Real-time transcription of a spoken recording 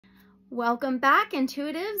Welcome back,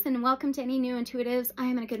 intuitives, and welcome to any new intuitives. I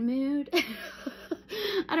am in a good mood.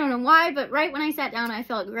 I don't know why, but right when I sat down, I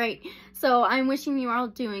felt great. So I'm wishing you are all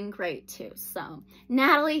doing great too. So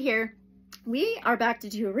Natalie here. We are back to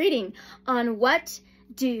do a reading on what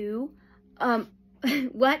do the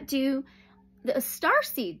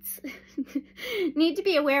starseeds need to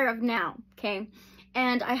be aware of now, okay?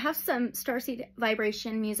 And I have some starseed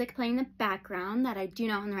vibration music playing in the background that I do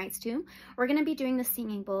not own the rights to. We're going to be doing the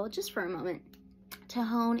singing bowl just for a moment to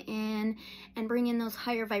hone in and bring in those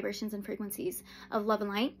higher vibrations and frequencies of love and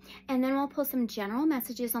light. And then we'll pull some general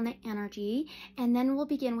messages on the energy, and then we'll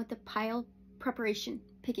begin with the pile preparation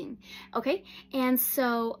picking. Okay, and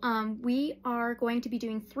so we are going to be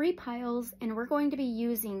doing 3 piles, and we're going to be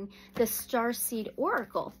using the Starseed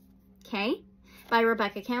Oracle, okay, by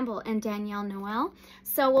Rebecca Campbell and Danielle Noel.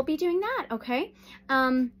 So we'll be doing that, okay?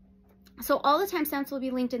 So all the timestamps will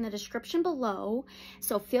be linked in the description below.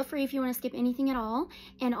 So feel free if you want to skip anything at all,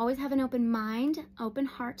 and always have an open mind, open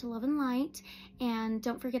heart to love and light, and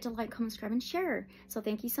don't forget to like, comment, subscribe, and share. So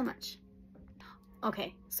thank you so much.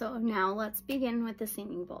 Okay, so now let's begin with the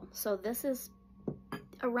singing bowl. So this is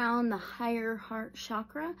around the higher heart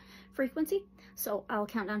chakra frequency. So I'll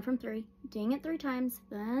count down from 3, ding it 3 times,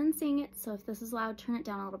 then sing it. So if this is loud, turn it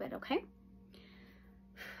down a little bit, okay?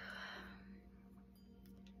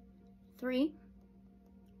 3,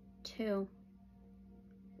 2,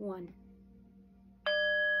 1.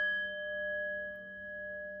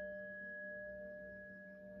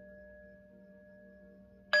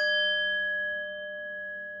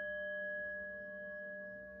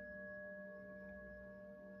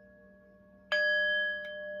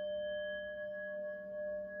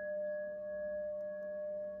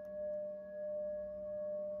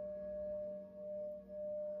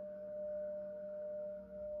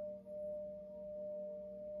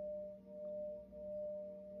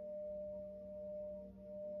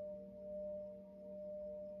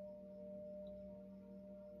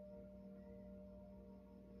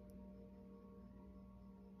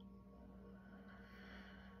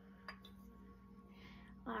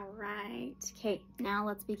 All right, okay, now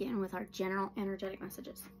let's begin with our general energetic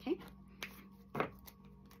messages, okay?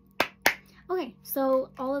 Okay, so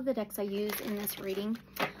all of the decks I use in this reading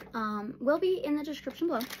will be in the description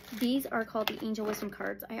below. These are called the Angel Wisdom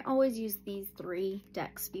cards. I always use these 3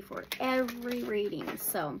 decks before every reading,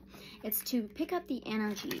 so it's to pick up the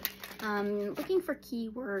energy, looking for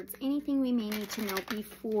keywords, anything we may need to know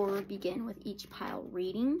before we begin with each pile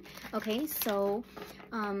reading. Okay, so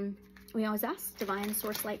we always ask, Divine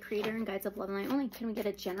Source, Light, Creator, and Guides of Love and Light only, can we get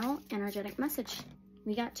a general energetic message?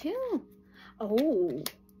 We got 2. Oh,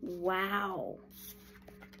 wow.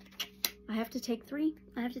 I have to take 3.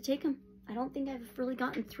 I have to take them. I don't think I've really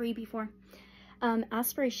gotten 3 before.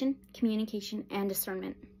 Aspiration, communication, and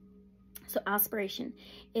discernment. So aspiration,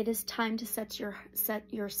 it is time to set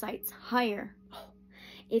your sights higher. Oh,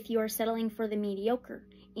 if you are settling for the mediocre,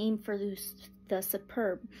 aim for the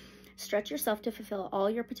superb. Stretch yourself to fulfill all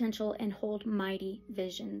your potential and hold mighty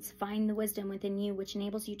visions. Find the wisdom within you which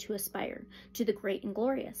enables you to aspire to the great and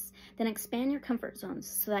glorious. Then expand your comfort zones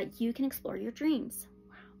so that you can explore your dreams.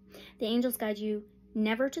 Wow. The angels guide you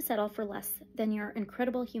never to settle for less than your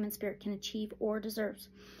incredible human spirit can achieve or deserves.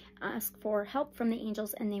 Ask for help from the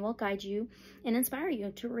angels, and they will guide you and inspire you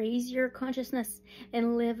to raise your consciousness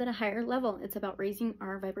and live at a higher level. It's about raising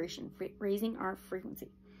our vibration, raising our frequency.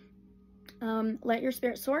 Let your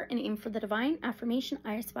spirit soar and aim for the divine. Affirmation,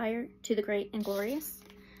 I aspire to the great and glorious.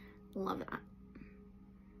 Love that.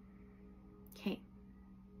 Okay.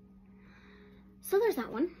 So there's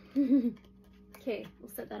that one. Okay, we'll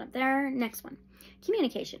set that up there. Next one,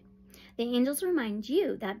 communication. The angels remind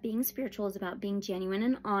you that being spiritual is about being genuine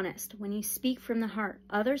and honest. When you speak from the heart,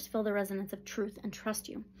 others feel the resonance of truth and trust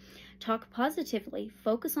you. Talk positively,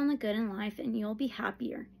 focus on the good in life, and you'll be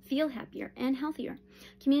happier, feel happier, and healthier.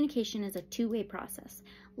 Communication is a 2-way process.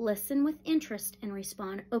 Listen with interest and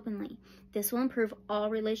respond openly. This will improve all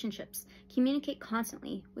relationships. Communicate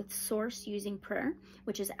constantly with Source using prayer,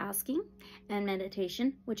 which is asking, and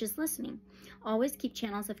meditation, which is listening. Always keep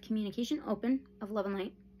channels of communication open, of love and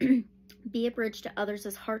light. Be a bridge to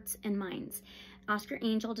others' hearts and minds. Ask your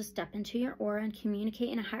angel to step into your aura and communicate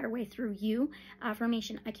in a higher way through you.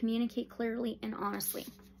 Affirmation, I communicate clearly and honestly.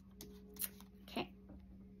 Okay.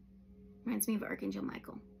 Reminds me of Archangel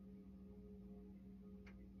Michael.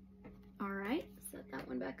 All right, set that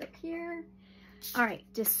one back up here. All right,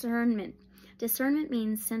 discernment. Discernment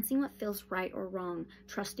means sensing what feels right or wrong,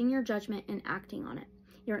 trusting your judgment and acting on it.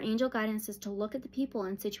 Your angel guidance is to look at the people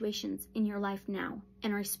and situations in your life now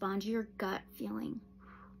and respond to your gut feeling.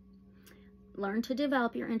 Learn to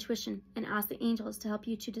develop your intuition and ask the angels to help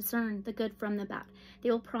you to discern the good from the bad.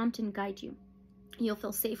 They will prompt and guide you. You'll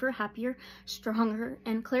feel safer, happier, stronger,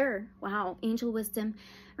 and clearer. Wow. Angel wisdom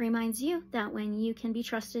reminds you that when you can be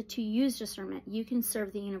trusted to use discernment, you can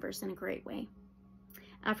serve the universe in a great way.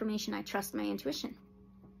 Affirmation, I trust my intuition.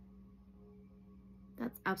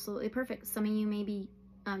 That's absolutely perfect. Some of you may be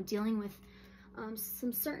dealing with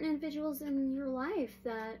some certain individuals in your life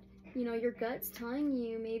that, you know, your gut's telling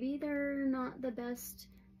you maybe they're not the best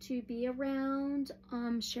to be around,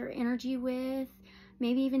 share energy with,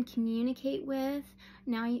 maybe even communicate with.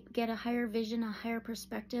 Now you get a higher vision, a higher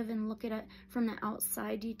perspective, and look at it from the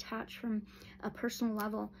outside, detach from a personal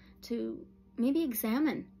level to maybe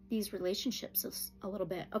examine these relationships a little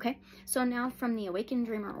bit. Okay, so now from the Awakened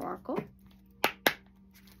Dreamer Oracle,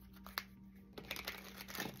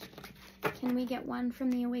 can we get one from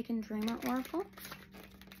the Awakened Dreamer Oracle?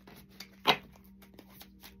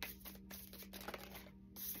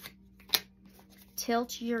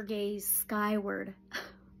 Tilt your gaze skyward.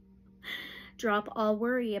 Drop all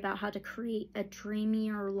worry about how to create a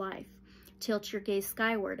dreamier life. Tilt your gaze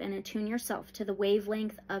skyward and attune yourself to the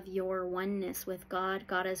wavelength of your oneness with God,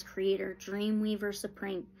 Goddess, Creator, Dream Weaver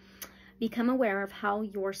Supreme. Become aware of how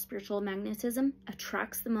your spiritual magnetism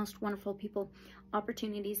attracts the most wonderful people,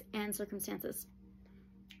 opportunities, and circumstances.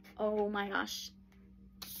 Oh my gosh,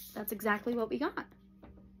 that's exactly what we got.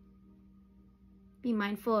 Be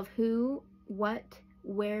mindful of who, what,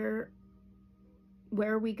 where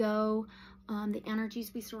we go, the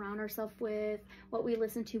energies we surround ourselves with, what we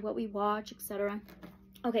listen to, what we watch, etc.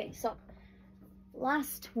 Okay, so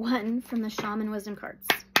last one from the Shaman Wisdom cards.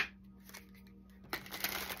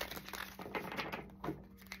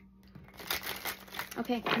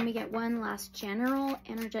 Okay, can we get one last general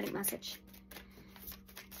energetic message?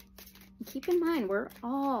 And keep in mind, we're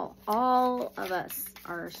all of us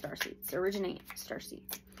are starseeds, originate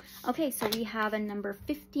starseeds. Okay, so we have a number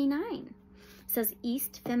 59. It says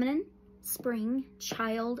East, feminine, spring,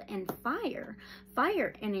 child, and fire.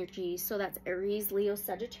 Fire energy, so that's Aries, Leo,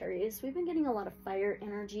 Sagittarius. We've been getting a lot of fire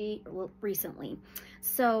energy recently.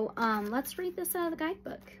 So let's read this out of the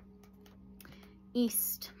guidebook.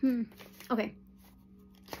 East. Okay.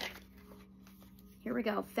 Here we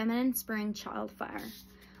go. Feminine, spring, child, fire.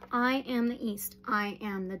 I am the East. I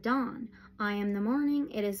am the dawn. I am the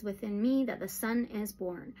morning. It is within me that the sun is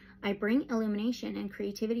born. I bring illumination and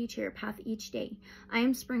creativity to your path each day. I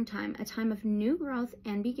am springtime, a time of new growth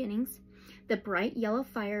and beginnings. The bright yellow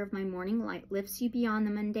fire of my morning light lifts you beyond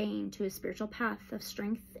the mundane to a spiritual path of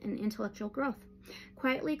strength and intellectual growth.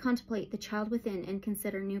 Quietly contemplate the child within and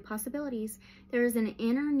consider new possibilities. There is an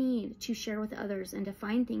inner need to share with others and to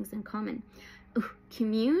find things in common.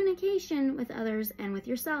 Communication with others and with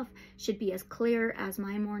yourself should be as clear as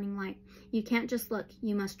my morning light. You can't just look,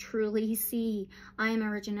 you must truly see. I am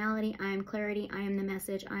originality, I am clarity, I am the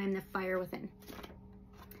message, I am the fire within.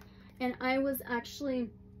 And I was actually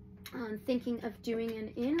thinking of doing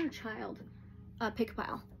an inner child pick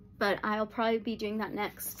pile, but I'll probably be doing that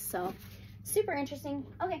next. So super interesting.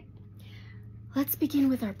 Okay, let's begin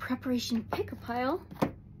with our preparation pick a pile.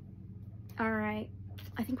 All right,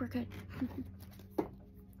 I think we're good.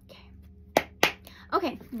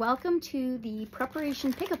 Okay, welcome to the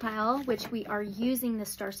preparation pick-a-pile, which we are using the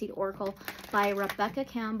Starseed Oracle by Rebecca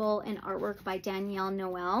Campbell and artwork by Danielle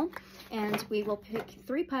Noel. And we will pick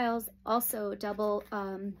 3 piles, also double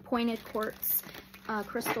pointed quartz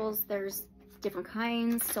crystals. There's different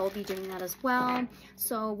kinds, so I'll be doing that as well.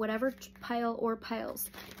 So whatever pile or piles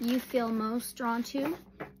you feel most drawn to,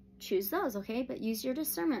 choose those, okay? But use your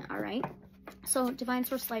discernment, all right? So Divine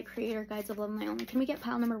Source Light, Creator, Guides of Love and Naomi. Can we get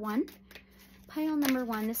pile number 1? Pile number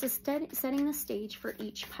 1, this is setting the stage for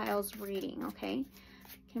each pile's reading, okay?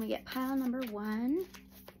 Can we get pile number 1?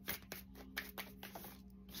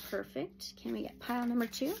 Perfect. Can we get pile number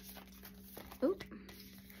 2? Oop.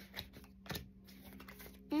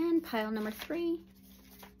 And pile number 3.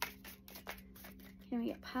 Can we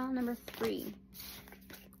get pile number 3?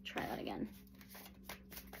 Try that again.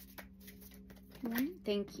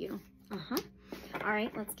 Thank you. All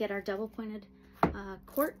right, let's get our double pointed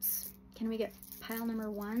quartz. Can we get pile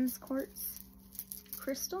number 1's quartz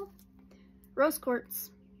crystal? Rose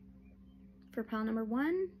quartz for pile number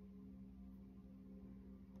 1.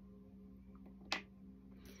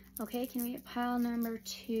 Okay, can we get pile number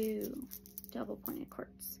 2? Double pointed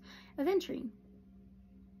quartz. Aventurine.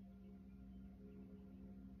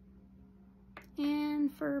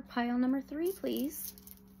 And for pile number 3, please.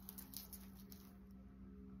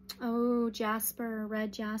 Oh, jasper,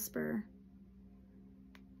 red jasper.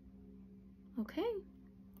 Okay.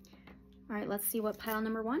 All right, let's see what pile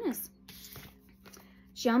number 1 is.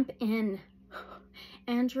 Jump in.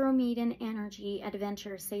 Andromedan energy,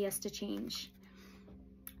 adventure, say yes to change.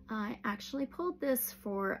 I actually pulled this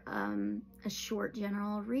for a short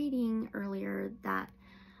general reading earlier that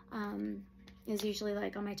is usually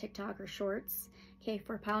like on my TikTok or shorts. Okay,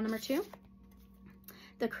 for pile number 2,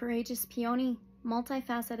 the courageous peony,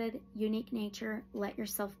 multifaceted, unique nature, let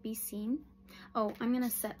yourself be seen. Oh, I'm gonna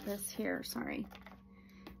set this here, sorry.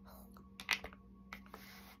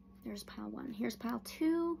 There's pile 1. Here's pile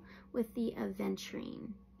 2 with the aventurine.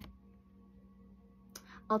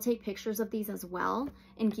 I'll take pictures of these as well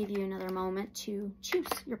and give you another moment to choose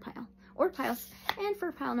your pile or piles. And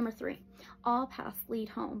for pile number 3, all paths lead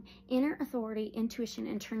home, inner authority, intuition,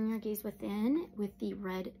 and turn your gaze within with the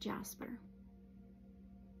red jasper.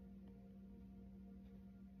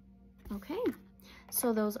 Okay,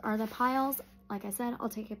 so those are the piles. Like I said, I'll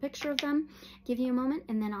take a picture of them, give you a moment,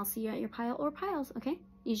 and then I'll see you at your pile or piles, okay?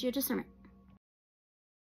 Use your discernment.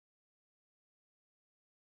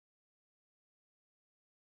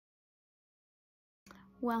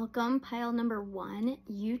 Welcome, pile number 1.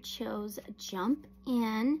 You chose Jump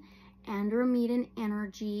In, Andromedan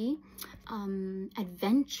energy,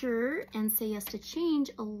 adventure, and say yes to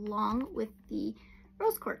change, along with the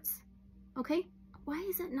rose quartz. Okay, why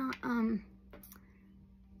is it not,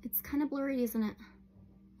 it's kind of blurry, isn't it?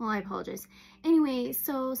 Well, I apologize. Anyway,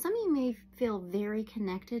 so some of you may feel very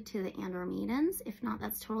connected to the Andromedans. If not,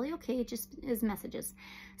 that's totally okay. It just is messages.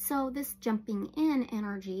 So this jumping in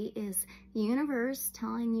energy is the universe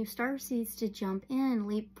telling you, Starseeds, to jump in,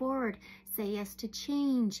 leap forward, say yes to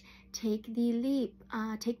change, take the leap,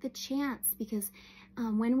 take the chance. Because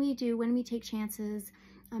when we take chances,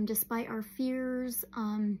 despite our fears,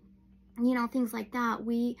 you know, things like that,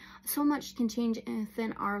 so much can change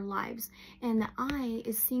within our lives, and the eye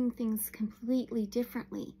is seeing things completely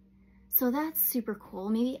differently. So that's super cool.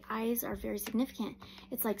 Maybe eyes are very significant.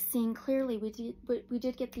 It's like seeing clearly. We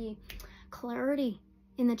did get the clarity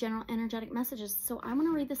in the general energetic messages. So I'm going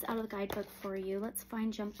to read this out of the guidebook for you. Let's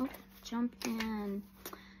find jump in.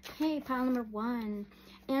 Okay, pile number 1.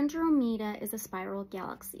 Andromeda is a spiral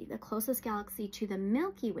galaxy, the closest galaxy to the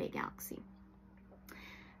Milky Way galaxy.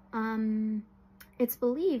 It's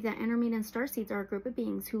believed that Andromedan starseeds are a group of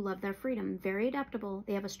beings who love their freedom, very adaptable.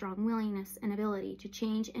 They have a strong willingness and ability to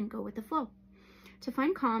change and go with the flow, to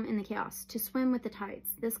find calm in the chaos, to swim with the tides.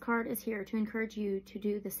 This card is here to encourage you to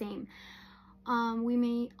do the same. We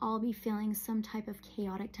may all be feeling some type of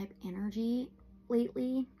chaotic type energy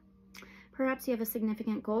lately. Perhaps you have a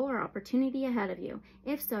significant goal or opportunity ahead of you.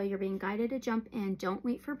 If so, you're being guided to jump in. Don't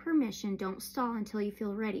wait for permission. Don't stall until you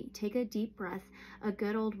feel ready. Take a deep breath, a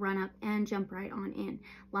good old run up, and jump right on in.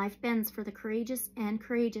 Life bends for the courageous, and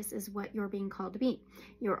courageous is what you're being called to be.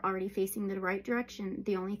 You're already facing the right direction.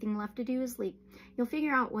 The only thing left to do is leap. You'll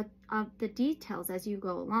figure out the details as you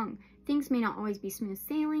go along. Things may not always be smooth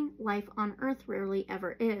sailing. Life on Earth rarely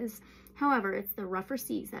ever is. However, it's the rougher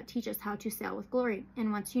seas that teach us how to sail with glory.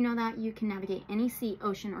 And once you know that, you can navigate any sea,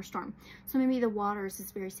 ocean, or storm. So maybe the waters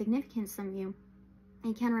is very significant to some of you.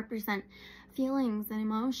 It can represent feelings and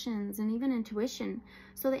emotions and even intuition.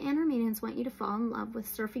 So the Andromedans want you to fall in love with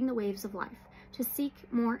surfing the waves of life, to seek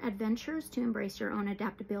more adventures, to embrace your own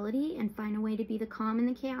adaptability, and find a way to be the calm in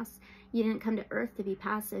the chaos. You didn't come to Earth to be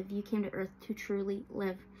passive. You came to Earth to truly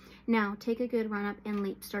live. Now, take a good run up and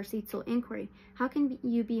leap. Starseed Soul Inquiry. How can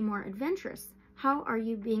you be more adventurous? How are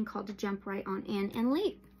you being called to jump right on in and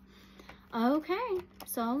leap? Okay,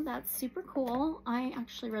 so that's super cool. I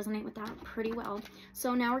actually resonate with that pretty well.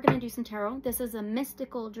 So now we're going to do some tarot. This is a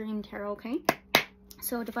mystical dream tarot, okay?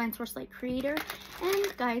 So Divine Source Light Creator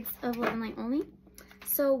and Guides of Love and Light only.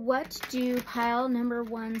 So what do pile number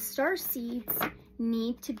 1 Starseeds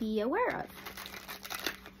need to be aware of?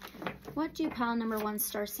 What do pile number 1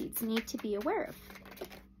 Starseeds need to be aware of?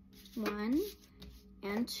 1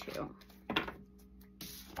 and 2.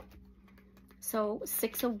 So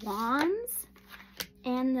 6 of Wands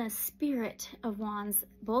and the Spirit of Wands,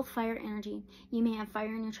 both fire energy. You may have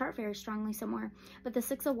fire in your chart very strongly somewhere, but the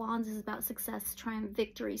 6 of Wands is about success, triumph,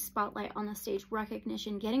 victory, spotlight on the stage,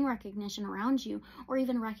 recognition, getting recognition around you, or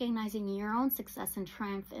even recognizing your own success and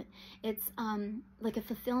triumph. It's like a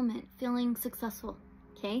fulfillment, feeling successful.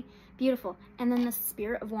 Okay, beautiful. And then the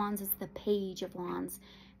Spirit of Wands is the Page of Wands.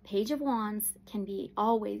 Page of Wands can be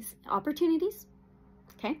always opportunities,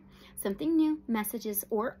 okay, something new, messages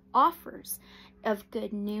or offers of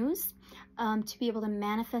good news, to be able to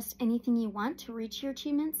manifest anything you want, to reach your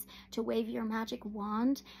achievements, to wave your magic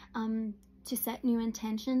wand, to set new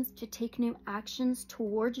intentions, to take new actions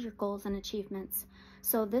towards your goals and achievements.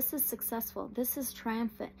 So this is successful. This is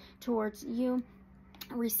triumphant towards you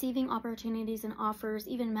receiving opportunities and offers,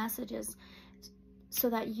 even messages, so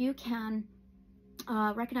that you can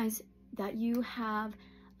recognize that you have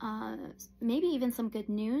maybe even some good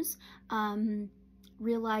news,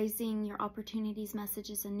 realizing your opportunities,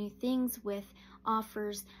 messages, and new things with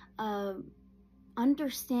offers,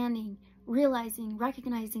 understanding, realizing,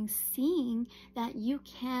 recognizing, seeing that you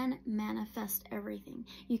can manifest everything.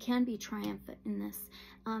 You can be triumphant in this.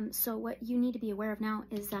 So what you need to be aware of now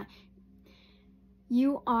is that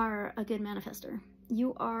you are a good manifester.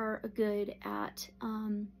 You are good at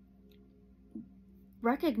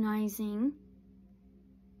recognizing.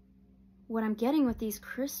 What I'm getting with these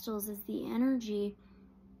crystals is the energy,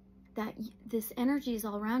 that this energy is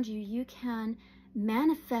all around you. You can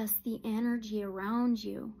manifest the energy around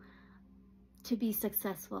you to be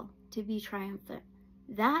successful, to be triumphant.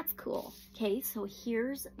 That's cool. Okay, so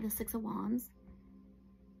here's the Six of Wands.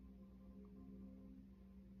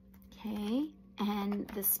 Okay, and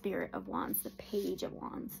the Spirit of Wands, the Page of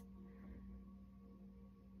Wands.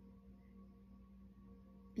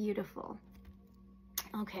 Beautiful.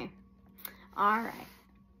 Okay. All right.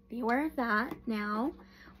 Be aware of that. Now,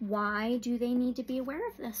 why do they need to be aware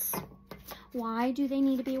of this? Why do they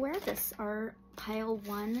need to be aware of this? Our pile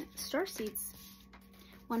 1 Starseeds.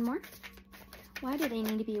 One more. Why do they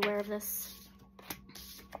need to be aware of this?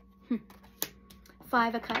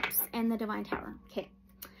 5 of Cups and the Divine Tower. Okay.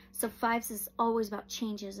 So 5s is always about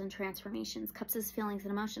changes and transformations. Cups is feelings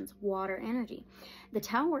and emotions, water energy. The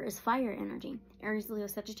Tower is fire energy, Aries, Leo,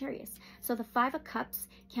 Sagittarius. So the 5 of Cups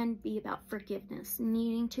can be about forgiveness,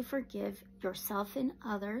 needing to forgive yourself and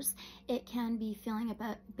others. It can be feeling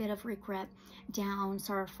a bit of regret, down,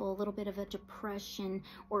 sorrowful, a little bit of a depression,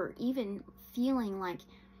 or even feeling like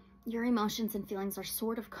your emotions and feelings are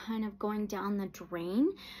sort of kind of going down the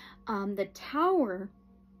drain. The Tower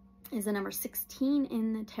is the number 16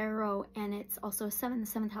 in the tarot, and it's also a 7. The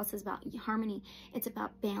 7th house is about harmony. It's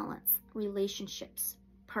about balance, relationships,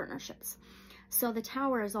 partnerships. So the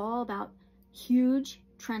Tower is all about huge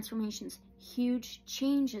transformations, huge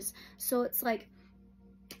changes. So it's like,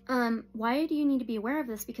 why do you need to be aware of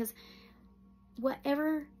this? Because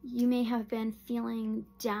whatever you may have been feeling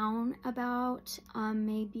down about,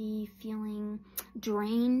 maybe feeling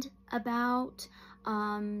drained about,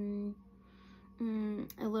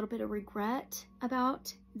 a little bit of regret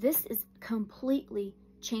about, this is completely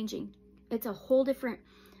changing. It's a whole different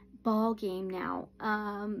ball game now.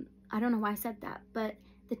 I don't know why I said that, but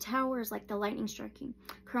the Tower is like the lightning striking,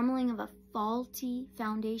 crumbling of a faulty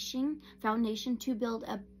foundation to build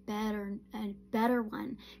a better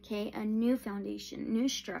one. Okay, a new foundation, new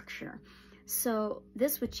structure. So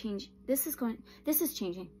this would change. This is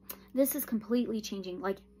changing. This is completely changing,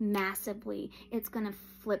 like massively. It's going to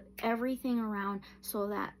flip everything around so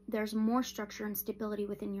that there's more structure and stability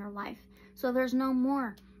within your life. So there's no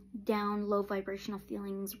more down, low vibrational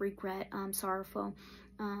feelings, regret, sorrowful.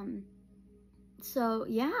 So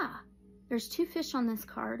yeah, there's 2 fish on this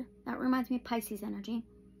card. That reminds me of Pisces energy.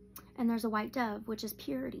 And there's a white dove, which is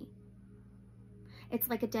purity. It's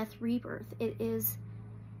like a death rebirth. It is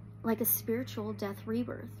like a spiritual death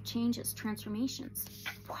rebirth, changes, transformations.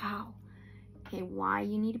 Wow. Okay, why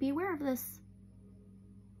you need to be aware of this.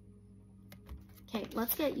 Okay,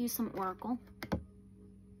 let's get you some Oracle.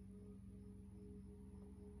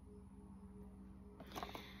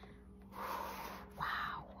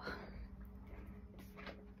 Wow.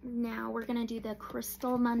 Now we're going to do the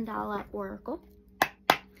Crystal Mandala Oracle.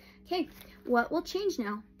 Okay, what will change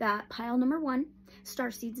now that pile number 1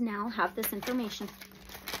 Starseeds now have this information?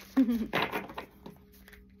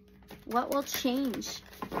 What will change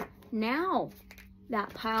now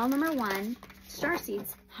that pile number 1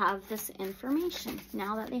 Starseeds have this information?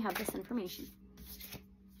 Now that they have this information.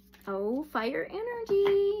 Oh, fire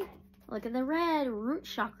energy. Look at the red root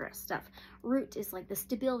chakra stuff. Root is like the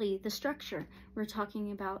stability, the structure. We're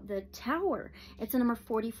talking about the Tower. It's a number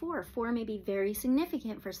 44. 4 may be very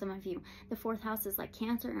significant for some of you. The 4th house is like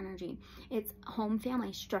Cancer energy. It's home,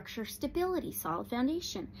 family, structure, stability, solid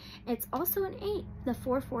foundation. It's also an 8. The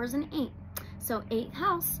 4 is an 8. So 8th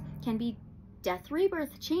house can be death,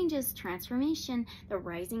 rebirth, changes, transformation, the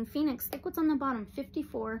rising phoenix. Look what's on the bottom,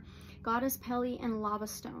 54. Goddess Pele and Lava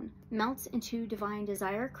Stone melts into divine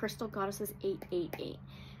desire. Crystal Goddesses 888.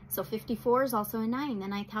 So 54 is also a 9. The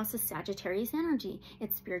 9th house is Sagittarius energy.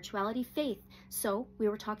 It's spirituality, faith. So we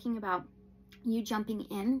were talking about you jumping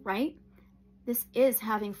in, right? This is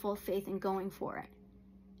having full faith and going for it.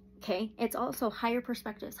 Okay. It's also higher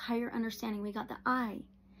perspectives, higher understanding. We got the eye.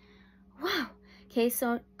 Wow. Okay.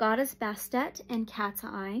 So Goddess Bastet and Cat's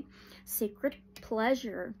Eye, sacred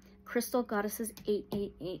pleasure. Crystal Goddesses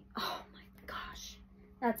 888. Oh my gosh,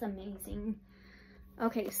 that's amazing.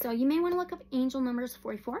 Okay, so you may want to look up angel numbers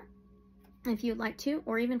 44 if you'd like to,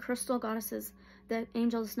 or even Crystal Goddesses The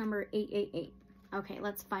angel's number 888. Okay,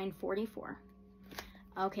 let's find 44.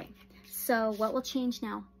 Okay, so what will change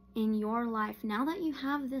now in your life now that you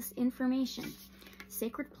have this information?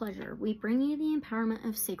 Sacred pleasure. We bring you the empowerment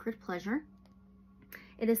of sacred pleasure.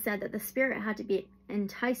 It is said that the spirit had to be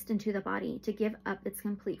enticed into the body to give up its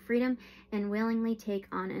complete freedom and willingly take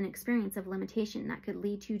on an experience of limitation that could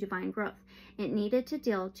lead to divine growth. It needed to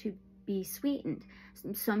deal to be sweetened.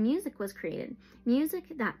 So music was created.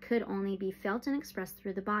 Music that could only be felt and expressed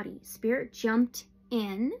through the body. Spirit jumped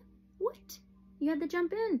in. What? You had to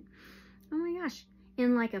jump in. Oh my gosh.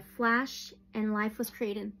 In like a flash, and life was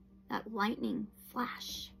created. That lightning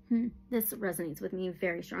flash. This resonates with me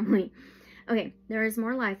very strongly. Okay, there is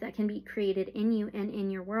more life that can be created in you and in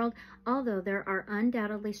your world, although there are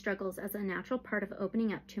undoubtedly struggles as a natural part of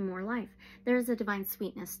opening up to more life. There is a divine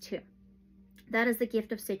sweetness too. That is the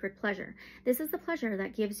gift of sacred pleasure. This is the pleasure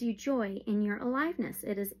that gives you joy in your aliveness.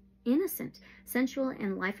 It is innocent, sensual,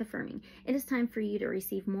 and life-affirming. It is time for you to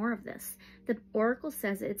receive more of this. The oracle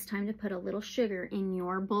says it's time to put a little sugar in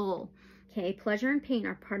your bowl. Okay, pleasure and pain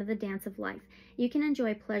are part of the dance of life. You can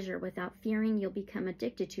enjoy pleasure without fearing you'll become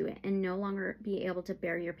addicted to it and no longer be able to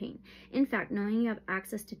bear your pain. In fact, knowing you have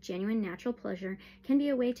access to genuine natural pleasure can be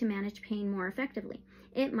a way to manage pain more effectively.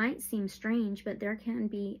 It might seem strange, but there can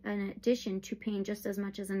be an addition to pain just as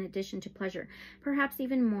much as an addition to pleasure, perhaps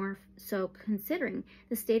even more so considering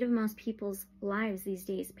the state of most people's lives these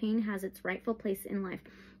days. Pain has its rightful place in life,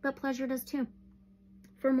 but pleasure does too.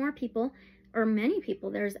 For more people, or many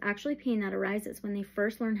people, there's actually pain that arises when they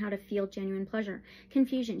first learn how to feel genuine pleasure.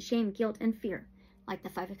 Confusion, shame, guilt, and fear, like the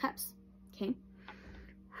Five of Cups, okay?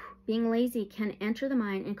 Being lazy can enter the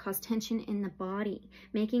mind and cause tension in the body,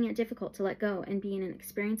 making it difficult to let go and be in an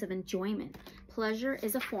experience of enjoyment. Pleasure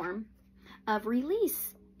is a form of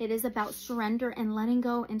release. It is about surrender and letting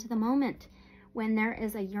go into the moment. When there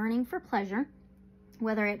is a yearning for pleasure,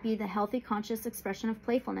 whether it be the healthy conscious expression of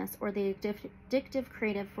playfulness or the addictive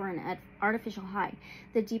creative for an artificial high,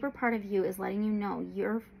 the deeper part of you is letting you know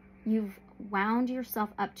you've wound yourself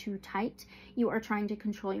up too tight. You are trying to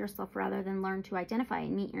control yourself rather than learn to identify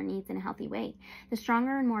and meet your needs in a healthy way. The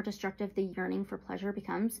stronger and more destructive the yearning for pleasure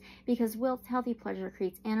becomes, because healthy pleasure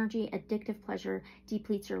creates energy, addictive pleasure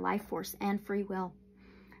depletes your life force and free will.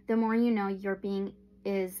 The more you know your being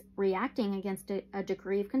is reacting against a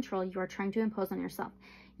degree of control you are trying to impose on yourself.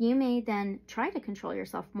 You may then try to control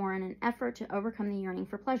yourself more in an effort to overcome the yearning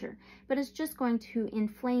for pleasure, but it's just going to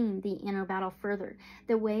inflame the inner battle further.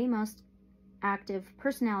 The way most active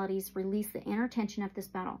personalities release the inner tension of this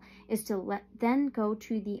battle is to then go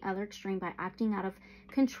to the other extreme by acting out of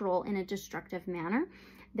control in a destructive manner.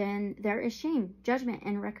 Then there is shame, judgment,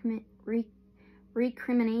 and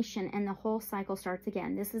recrimination, and the whole cycle starts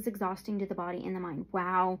again. This is exhausting to the body and the mind.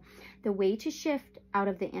 Wow. The way to shift out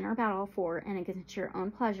of the inner battle for and against your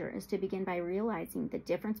own pleasure is to begin by realizing the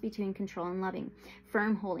difference between control and loving,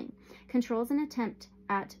 firm holding. Control is an attempt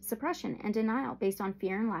at suppression and denial based on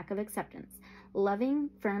fear and lack of acceptance. Loving,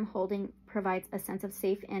 firm holding provides a sense of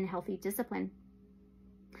safe and healthy discipline,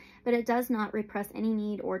 but it does not repress any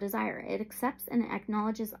need or desire. It accepts and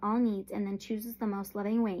acknowledges all needs and then chooses the most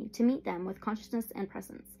loving way to meet them with consciousness and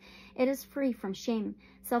presence. It is free from shame,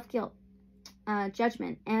 self-guilt,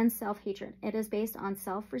 judgment, and self-hatred. It is based on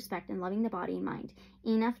self-respect and loving the body and mind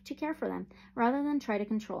enough to care for them, rather than try to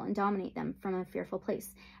control and dominate them from a fearful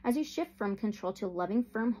place. As you shift from control to loving,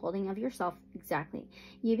 firm holding of yourself,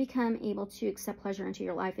 you become able to accept pleasure into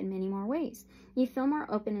your life in many more ways. You feel more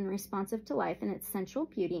open and responsive to life and its sensual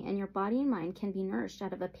beauty, and your body and mind can be nourished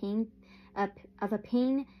out of a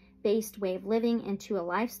pain-based way of living into a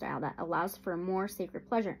lifestyle that allows for more sacred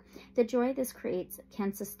pleasure. The joy this creates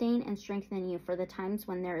can sustain and strengthen you for the times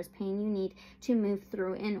when there is pain you need to move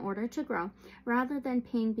through in order to grow, rather than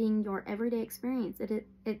pain being your everyday experience.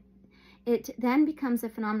 It then becomes a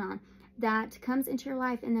phenomenon that comes into your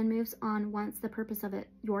life and then moves on once the purpose of it,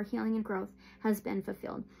 your healing and growth, has been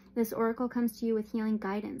fulfilled. This oracle comes to you with healing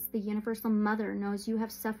guidance. The universal mother knows you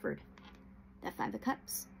have suffered. The Five of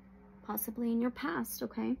Cups, possibly in your past,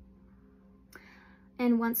 okay?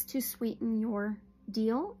 And wants to sweeten your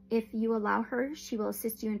deal. If you allow her, she will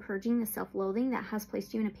assist you in purging the self-loathing that has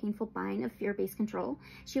placed you in a painful bind of fear-based control.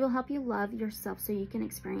 She will help you love yourself so you can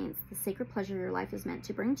experience the sacred pleasure your life is meant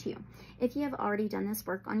to bring to you. If you have already done this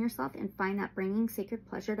work on yourself and find that bringing sacred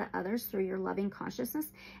pleasure to others through your loving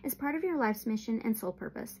consciousness is part of your life's mission and soul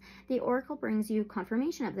purpose, the oracle brings you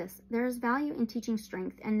confirmation of this. There is value in teaching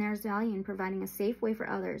strength, and there's value in providing a safe way for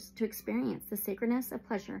others to experience the sacredness of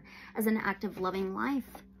pleasure as an act of loving life.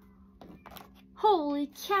 Holy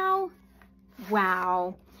cow.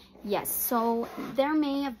 Wow. Yes, so there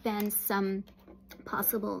may have been some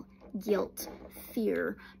possible guilt,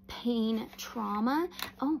 fear, pain, trauma.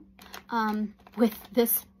 With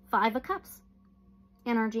this 5 of Cups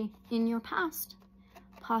energy in your past,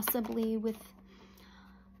 possibly with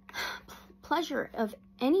pleasure of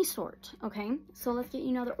any sort. Okay, so let's get you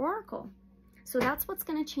another oracle. So that's what's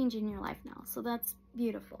going to change in your life now. So that's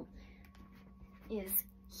beautiful. Is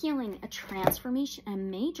healing, a transformation, a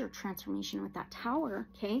major transformation with that Tower.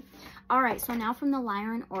 Okay, all right, so now from the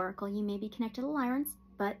Lyran Oracle, you may be connected to Lyrans,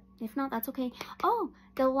 but if not, that's okay. Oh,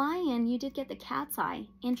 the lion, you did get the cat's eye.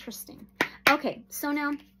 Interesting. Okay, so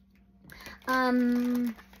now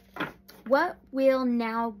what will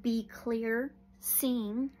now be clear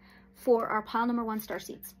seeing for our pile number 1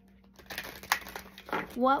 starseeds?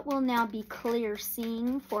 What will now be clear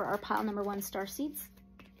seeing for our pile number 1 starseeds?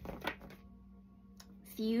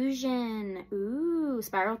 Fusion. Ooh,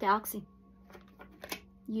 spiral galaxy.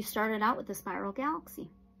 You started out with the spiral galaxy.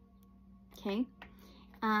 Okay.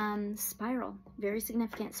 Spiral, very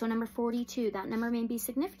significant. So number 42, that number may be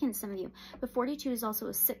significant to some of you, but 42 is also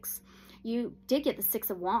a 6. You did get the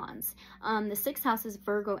 6 of Wands. The 6th house is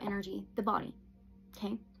Virgo energy, the body.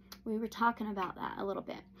 Okay, we were talking about that a little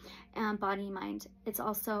bit. Body, mind. It's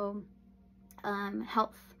also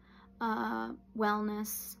health,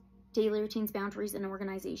 wellness, daily routines, boundaries, and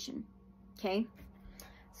organization. Okay,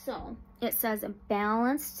 so it says a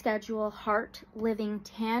balanced schedule, heart, living,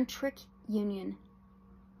 tantric union.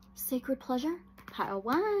 Sacred pleasure, pile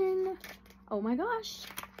 1. Oh my gosh,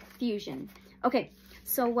 fusion. Okay,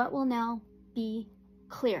 so what will now be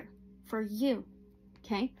clear for you?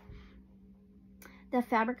 Okay, the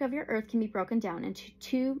fabric of your earth can be broken down into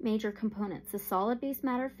 2 major components: the solid base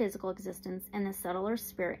matter physical existence and the subtler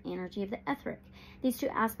spirit energy of the etheric. These 2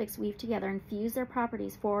 aspects weave together and fuse their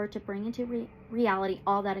properties forward to bring into reality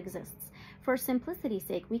all that exists. For simplicity's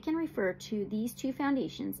sake, we can refer to these 2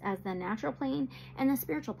 foundations as the natural plane and the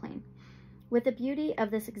spiritual plane, with the beauty of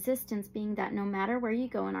this existence being that no matter where you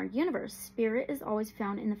go in our universe, spirit is always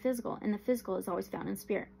found in the physical, and the physical is always found in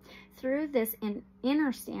spirit. Through this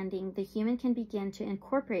understanding, the human can begin to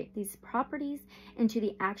incorporate these properties into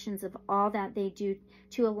the actions of all that they do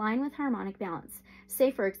to align with harmonic balance. Say,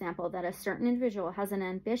 for example, that a certain individual has an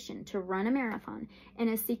ambition to run a marathon and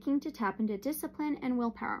is seeking to tap into discipline and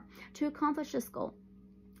willpower to accomplish this goal.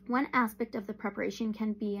 One aspect of the preparation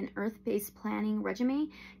can be an earth-based planning regimen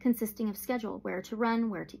consisting of schedule, where to run,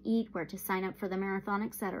 where to eat, where to sign up for the marathon,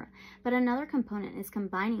 etc. But another component is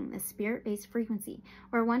combining the spirit-based frequency,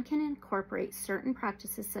 where one can incorporate certain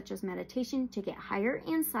practices such as meditation to get higher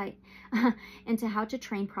insight into how to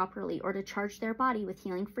train properly or to charge their body with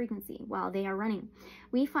healing frequency while they are running.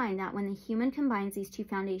 We find that when the human combines these 2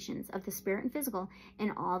 foundations of the spirit and physical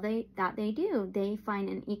in all that they do, they find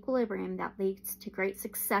an equilibrium that leads to great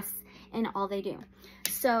success in all they do.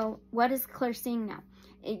 So what is clear seeing now?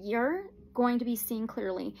 You're going to be seeing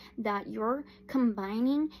clearly that you're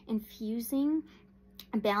combining and fusing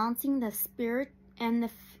and balancing the spirit and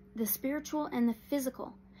the spiritual and the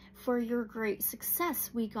physical for your great success.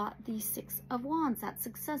 We got the 6 of Wands, that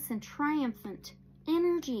success and triumphant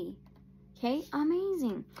energy. Okay,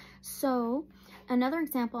 amazing. So another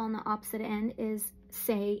example on the opposite end is,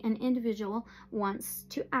 say, an individual wants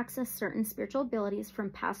to access certain spiritual abilities from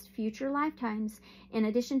past future lifetimes, in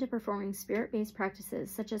addition to performing spirit-based practices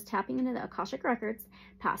such as tapping into the Akashic records,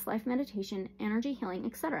 past life meditation, energy healing,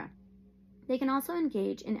 etc. They can also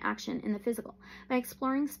engage in action in the physical by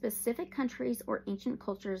exploring specific countries or ancient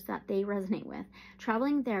cultures that they resonate with,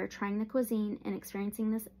 traveling there, trying the cuisine, and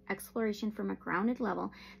experiencing this exploration from a grounded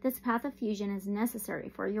level. This path of fusion is necessary,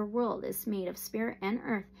 for your world is made of spirit and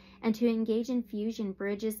earth, and to engage in fusion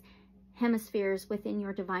bridges hemispheres within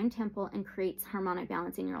your divine temple and creates harmonic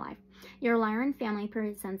balance in your life. Your Lyran family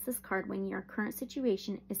presents this card when your current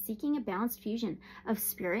situation is seeking a balanced fusion of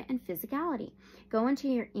spirit and physicality. Go into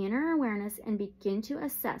your inner awareness and begin to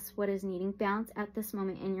assess what is needing balance at this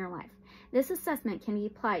moment in your life. This assessment can be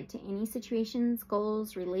applied to any situations,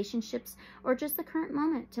 goals, relationships, or just the current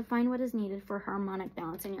moment to find what is needed for harmonic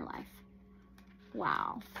balance in your life.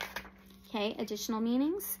 Wow. Okay, additional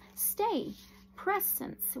meanings. Stay.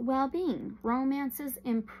 Presence, well-being, romances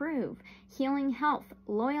improve, healing health,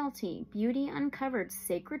 loyalty, beauty uncovered,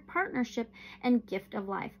 sacred partnership, and gift of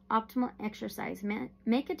life. Optimal exercise.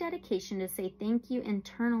 Make a dedication to say thank you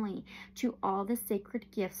internally to all the sacred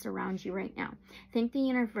gifts around you right now. Thank the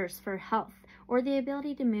universe for health, or the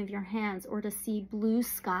ability to move your hands, or to see blue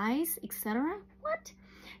skies, etc. What?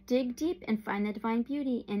 Dig deep and find the divine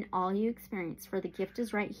beauty in all you experience, for the gift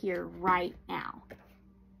is right here, right now.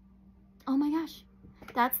 Oh my gosh,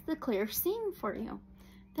 that's the clear seeing for you.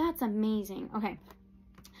 That's amazing. Okay,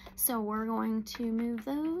 so we're going to move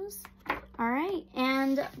those. All right,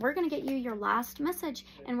 and we're going to get you your last message,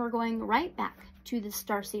 and we're going right back to the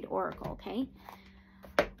Starseed Oracle, okay?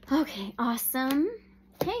 Okay, awesome.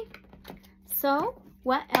 Okay, so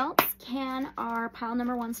what else can our pile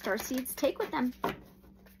number 1 Starseeds take with them?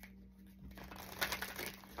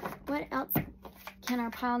 What else can our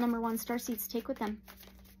pile number 1 Starseeds take with them?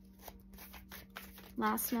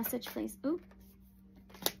 Last message, please. Ooh.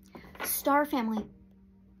 Star family.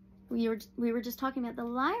 We were just talking about the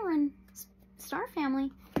Lyran star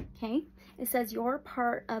family. Okay. It says you're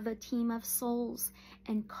part of a team of souls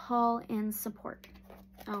and call in support.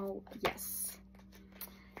 Oh, yes.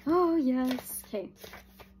 Oh, yes. Okay.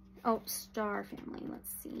 Oh, star family.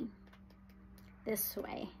 Let's see. This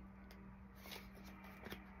way.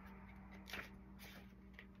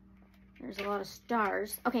 There's a lot of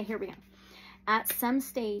stars. Okay, here we go. At some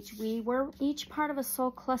stage, we were each part of a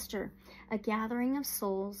soul cluster, a gathering of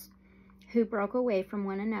souls who broke away from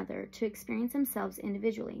one another to experience themselves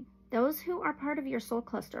individually. Those who are part of your soul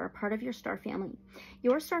cluster are part of your star family.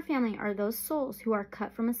 Your star family are those souls who are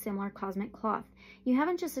cut from a similar cosmic cloth. You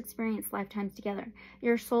haven't just experienced lifetimes together.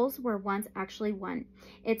 Your souls were once actually one.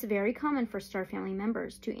 It's very common for star family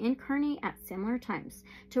members to incarnate at similar times,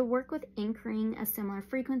 to work with anchoring a similar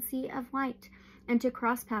frequency of light, and to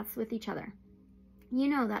cross paths with each other. You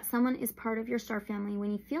know that someone is part of your star family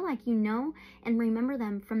when you feel like you know and remember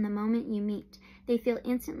them from the moment you meet. They feel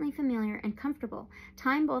instantly familiar and comfortable.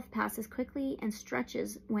 Time both passes quickly and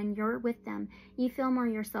stretches when you're with them. You feel more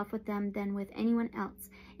yourself with them than with anyone else.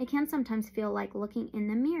 It can sometimes feel like looking in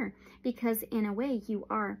the mirror, because in a way you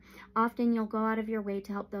are. Often you'll go out of your way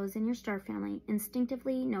to help those in your star family,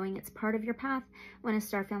 instinctively knowing it's part of your path. When a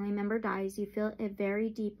star family member dies, you feel it very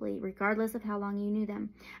deeply, regardless of how long you knew them.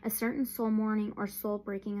 A certain soul mourning or soul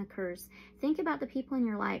breaking occurs. Think about the people in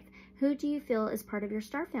your life. Who do you feel is part of your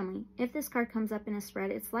star family? If this card comes up in a spread,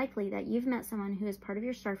 it's likely that you've met someone who is part of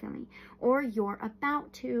your star family, or you're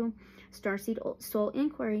about to. Starseed Soul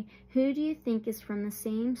Inquiry. Who do you think is from the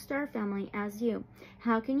same star family as you?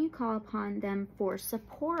 How can you call upon them for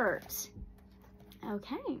support?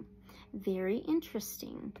 Okay, very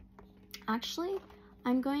interesting. Actually,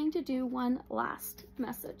 I'm going to do one last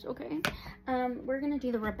message, okay? We're going to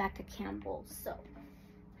do the Rebecca Campbell. So,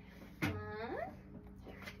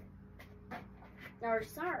 or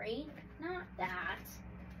sorry, not that.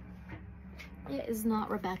 It is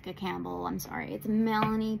not Rebecca Campbell. I'm sorry. It's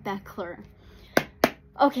Melanie Beckler.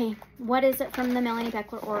 Okay, what is it from the Melanie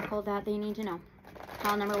Beckler Oracle that they need to know?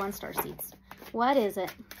 Pile number 1 Starseeds. What is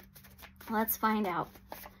it? Let's find out.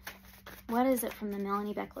 What is it from the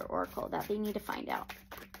Melanie Beckler Oracle that they need to find out?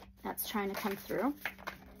 That's trying to come through.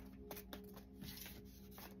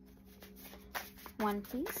 1,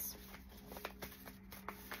 please.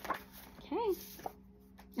 Okay.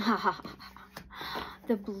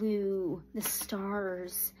 The blue, the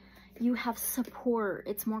stars. You have support.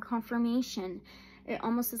 It's more confirmation. It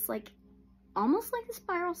almost is like, almost like the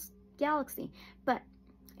spiral galaxy. But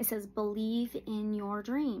it says, believe in your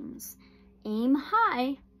dreams. Aim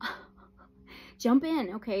high. Jump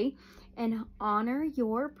in, okay? And honor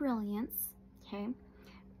your brilliance, okay?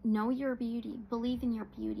 Know your beauty. Believe in your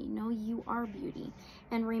beauty. Know you are beauty.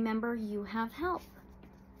 And remember, you have help.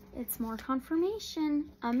 It's more confirmation.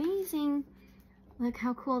 Amazing. Look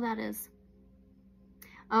how cool that is.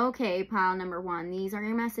 Okay, pile number 1. These are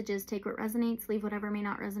your messages. Take what resonates, leave whatever may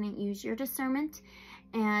not resonate. Use your discernment.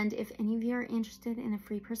 And if any of you are interested in a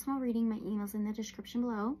free personal reading, my email's in the description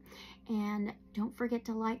below. And don't forget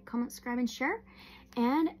to like, comment, subscribe, and share.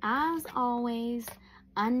 And as always,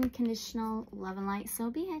 unconditional love and light,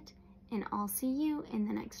 so be it. And I'll see you in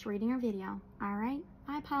the next reading or video. All right,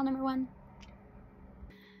 bye, pile number 1.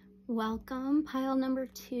 Welcome, pile number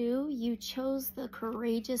 2. You chose the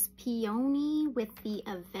courageous peony with the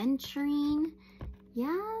aventurine.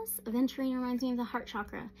 Yes, aventurine reminds me of the heart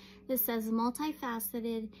chakra. This says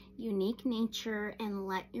multifaceted, unique nature, and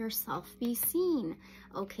let yourself be seen.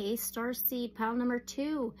 Okay, Starseed, pile number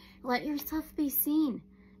 2. Let yourself be seen.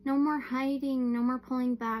 No more hiding, no more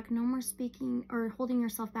pulling back, no more speaking or holding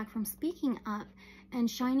yourself back from speaking up and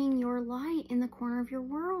shining your light in the corner of your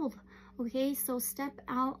world. Okay, so step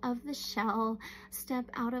out of the shell, step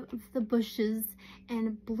out of the bushes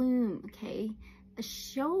and bloom, okay?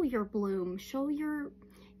 Show your bloom, show your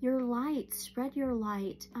light, spread your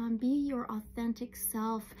light, be your authentic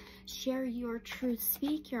self, share your truth,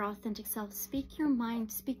 speak your authentic self, speak your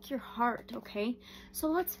mind, speak your heart, okay? So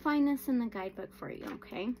let's find this in the guidebook for you,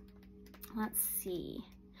 okay? Let's see.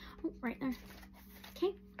 Oh, right there.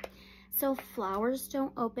 Okay. So flowers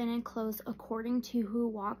don't open and close according to who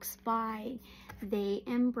walks by. They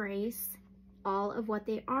embrace all of what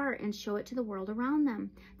they are and show it to the world around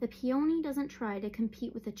them. The peony doesn't try to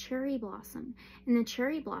compete with the cherry blossom, and the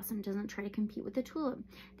cherry blossom doesn't try to compete with the tulip.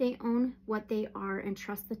 They own what they are and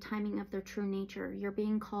trust the timing of their true nature. You're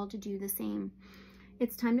being called to do the same.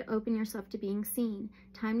 It's time to open yourself to being seen.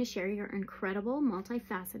 Time to share your incredible,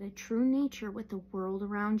 multifaceted, true nature with the world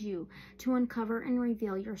around you. To uncover and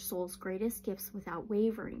reveal your soul's greatest gifts without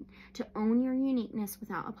wavering. To own your uniqueness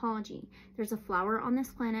without apology. There's a flower on this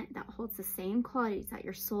planet that holds the same qualities that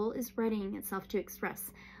your soul is readying itself to express.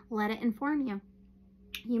 Let it inform you.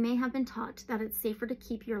 You may have been taught that it's safer to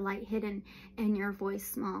keep your light hidden and your voice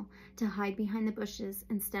small. To hide behind the bushes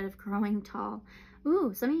instead of growing tall.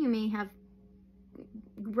 Ooh, some of you may have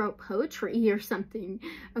wrote poetry or something.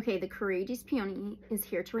 Okay, the courageous peony is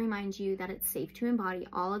here to remind you that it's safe to embody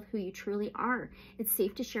all of who you truly are. It's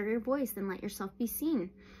safe to share your voice and let yourself be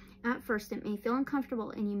seen. At first, it may feel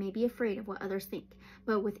uncomfortable and you may be afraid of what others think,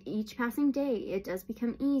 but with each passing day, it does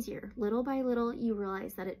become easier. Little by little, you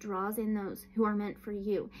realize that it draws in those who are meant for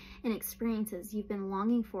you, and experiences you've been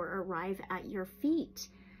longing for arrive at your feet.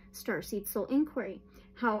 Starseed Soul Inquiry.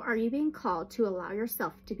 How are you being called to allow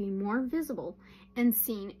yourself to be more visible and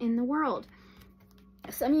seen in the world?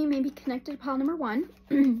 Some of you may be connected to pile number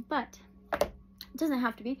 1, but it doesn't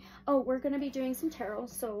have to be. Oh, we're going to be doing some tarot,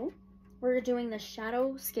 so we're doing the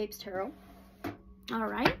Shadowscapes Tarot. All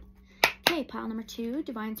right. Okay, pile number 2,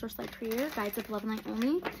 Divine Source Light Creator, Guides of Love and Light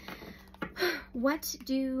Only. What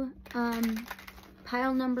do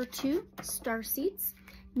pile number 2, Starseeds,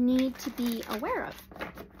 need to be aware of?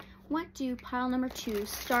 What do pile number 2,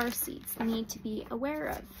 Starseeds, need to be aware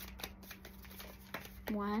of?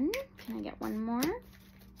 1. Can I get one more?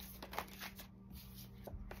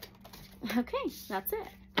 Okay, that's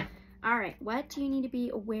it. All right, what do you need to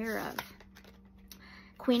be aware of?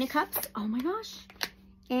 Queen of Cups. Oh my gosh.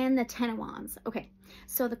 And the Ten of Wands. Okay,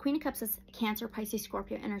 so the Queen of Cups is Cancer, Pisces,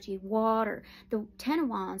 Scorpio energy, water. The Ten of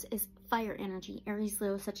Wands is fire energy, Aries,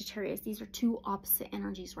 Leo, Sagittarius. These are 2 opposite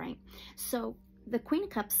energies, right? So the Queen of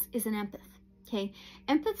Cups is an empath. Okay,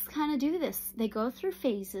 empaths kind of do this. They go through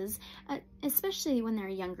phases, especially when they're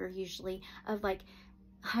younger, usually, of like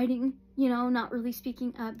hiding, you know, not really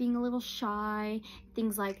speaking, being a little shy,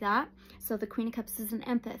 things like that. So the Queen of Cups is an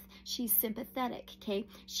empath. She's sympathetic, okay?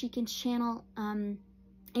 She can channel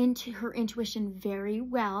into her intuition very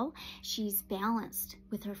well. She's balanced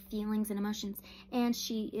with her feelings and emotions, and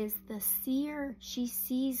she is the seer. She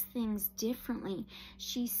sees things differently.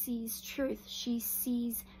 She sees truth. She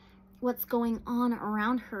sees what's going on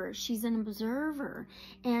around her. She's an observer.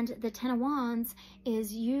 And the Ten of Wands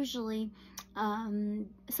is usually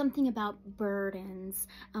something about burdens,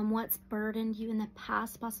 what's burdened you in the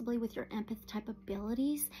past, possibly with your empath type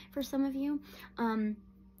abilities for some of you,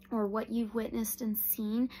 or what you've witnessed and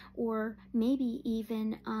seen, or maybe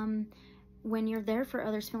even when you're there for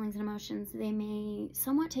others' feelings and emotions, they may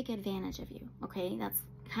somewhat take advantage of you. Okay, that's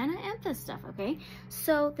kind of empath stuff. Okay,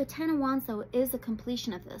 so the Ten of Wands, though, is a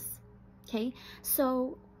completion of this. Okay,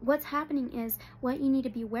 so what's happening is, what you need to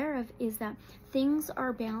be aware of is that things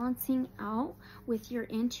are balancing out with your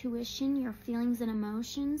intuition, your feelings and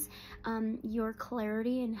emotions, your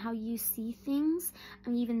clarity and how you see things.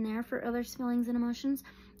 I'm even there for others' feelings and emotions.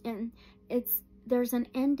 And there's an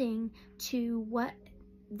ending to what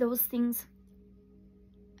those things,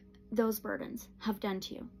 those burdens have done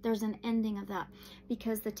to you. There's an ending of that,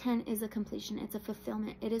 because the 10 is a completion. It's a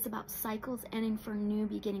fulfillment. It is about cycles ending for new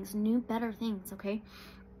beginnings, new better things. Okay,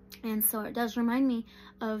 and so it does remind me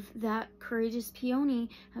of that courageous peony,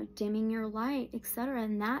 dimming your light, etc.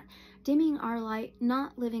 And that dimming our light,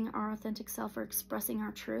 not living our authentic self or expressing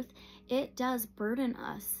our truth, it does burden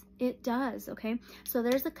us. It does. Okay, so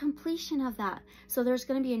there's a completion of that. So there's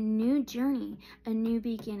going to be a new journey, a new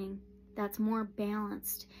beginning that's more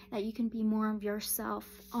balanced, that you can be more of yourself.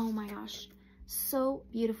 Oh my gosh, so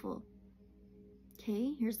beautiful.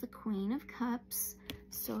 Okay, here's the Queen of Cups.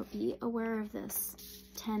 So be aware of this.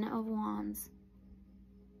 10 of Wands.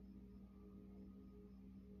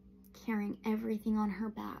 Carrying everything on her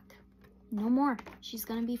back. No more. She's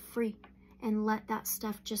going to be free and let that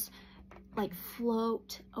stuff just like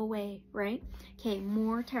float away, right? Okay,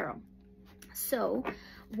 more tarot. So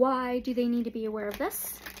why do they need to be aware of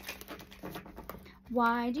this?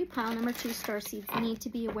 Why do pile number 2 Starseeds need to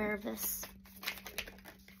be aware of this?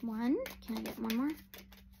 1. Can I get one more?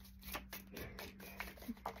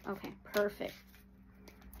 Okay, perfect.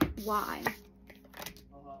 Why?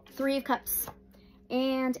 3 of Cups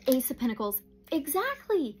and Ace of Pentacles.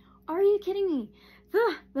 Exactly. Are you kidding me?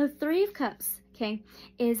 The 3 of Cups, okay,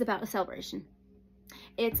 is about a celebration.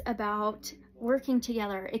 It's about working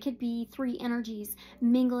together. It could be three energies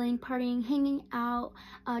mingling, partying, hanging out,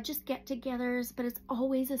 just get-togethers, but it's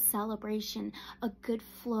always a celebration, a good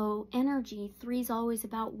flow energy. Three is always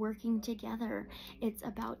about working together. It's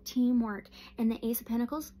about teamwork. And the Ace of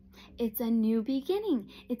Pentacles, it's a new beginning.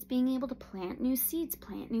 It's being able to plant new seeds,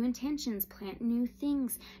 plant new intentions, plant new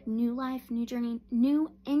things, new life, new journey,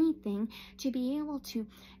 new anything, to be able to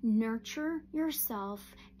nurture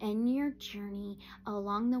yourself and your journey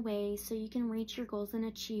along the way so you can reach your goals and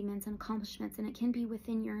achievements and accomplishments. And it can be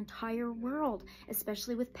within your entire world,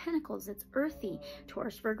 especially with Pentacles. It's earthy,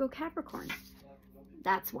 Taurus, Virgo, Capricorn.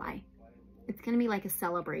 That's why. It's going to be like a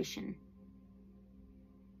celebration.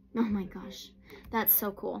 Oh my gosh, that's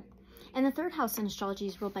so cool. And the third house in astrology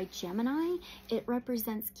is ruled by Gemini. It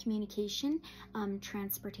represents communication,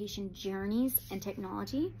 transportation, journeys, and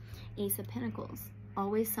technology. Ace of Pentacles,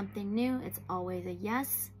 always something new. It's always a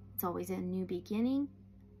yes. It's always a new beginning.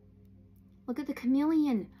 Look at the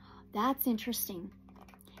chameleon. That's interesting.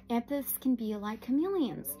 Empaths can be like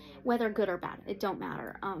chameleons, whether good or bad. It don't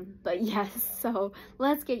matter. But yes, so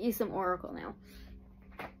let's get you some oracle now.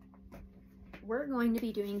 We're going to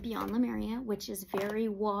be doing Beyond Lemuria, which is very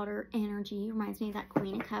water energy. Reminds me of that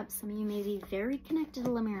Queen of Cups. Some of you may be very connected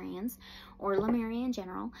to Lemurians or Lemuria in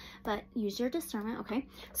general, but use your discernment, okay?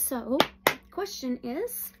 So, question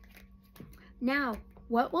is, now,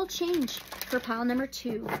 what will change for pile number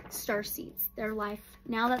 2, Starseeds, their life,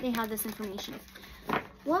 now that they have this information?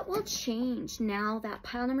 What will change now that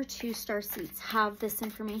pile number 2, Starseeds, have this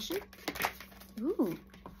information? Ooh.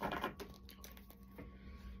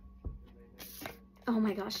 Oh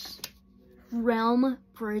my gosh, Realm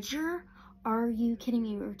Bridger? Are you kidding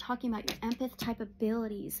me? We were talking about your empath type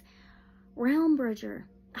abilities. Realm Bridger,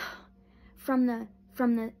 from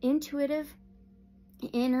the intuitive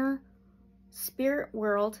inner spirit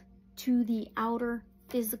world to the outer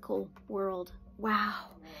physical world.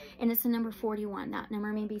 Wow. And it's the number 41. That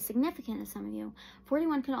number may be significant to some of you.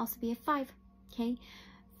 41 could also be a 5, okay?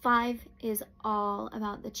 5 is all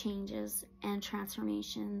about the changes and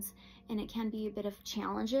transformations, and it can be a bit of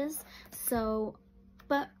challenges. So,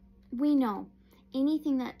 but we know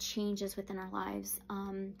anything that changes within our lives,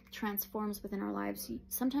 transforms within our lives,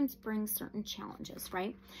 sometimes brings certain challenges,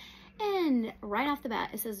 right? And right off the bat,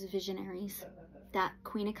 it says visionaries. That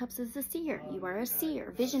Queen of Cups is a seer. You are a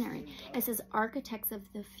seer, visionary. It says architects of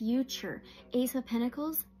the future. Ace of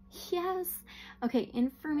Pentacles, yes. Okay,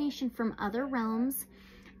 information from other realms,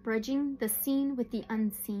 bridging the seen with the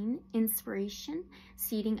unseen, inspiration,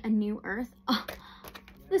 seeding a new earth. Oh,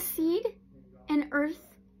 the seed and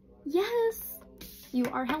earth, yes. You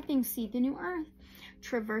are helping seed the new earth.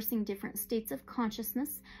 Traversing different states of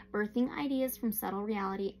consciousness, birthing ideas from subtle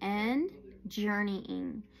reality, and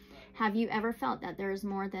journeying. Have you ever felt that there is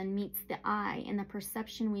more than meets the eye in the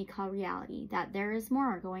perception we call reality? That there is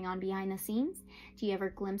more going on behind the scenes? Do you ever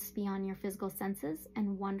glimpse beyond your physical senses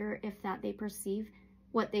and wonder if that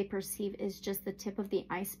what they perceive is just the tip of the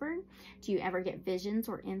iceberg? Do you ever get visions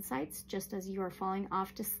or insights just as you are falling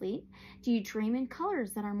off to sleep? Do you dream in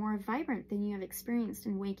colors that are more vibrant than you have experienced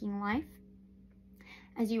in waking life?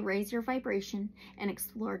 As you raise your vibration and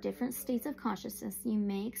explore different states of consciousness, you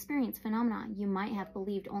may experience phenomena you might have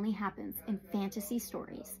believed only happens in fantasy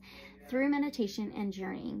stories. Through meditation and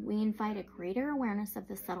journeying, we invite a greater awareness of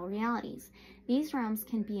the subtle realities. These realms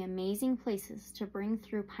can be amazing places to bring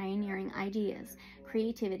through pioneering ideas,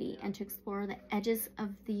 creativity, and to explore the edges of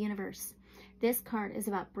the universe. This card is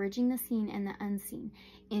about bridging the seen and the unseen.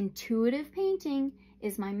 Intuitive painting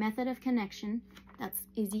is my method of connection. That's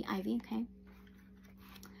Izzy Ivy, okay?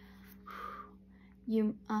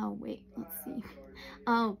 Wait, let's see.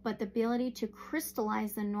 Oh, but the ability to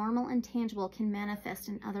crystallize the normal and tangible can manifest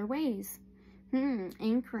in other ways.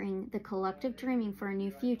 Anchoring the collective dreaming for a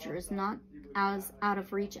new future is not as out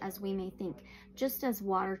of reach as we may think. Just as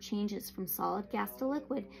water changes from solid gas to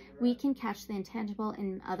liquid, we can catch the intangible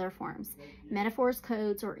in other forms. Metaphors,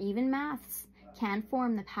 codes, or even maths can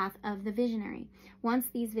form the path of the visionary. Once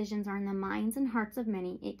these visions are in the minds and hearts of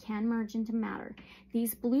many, it can merge into matter.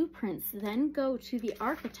 These blueprints then go to the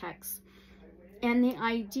architects, and the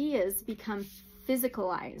ideas become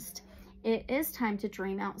physicalized. It is time to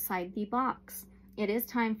dream outside the box. It is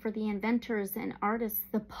time for the inventors and artists,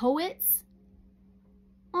 the poets.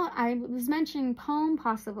 Oh, I was mentioning poem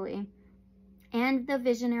possibly. And the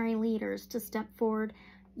visionary leaders to step forward,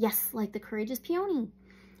 yes, like the courageous peony,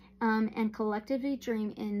 and collectively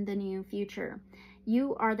dream in the new future.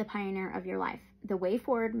 You are the pioneer of your life. The way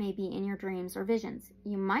forward may be in your dreams or visions.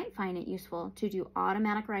 You might find it useful to do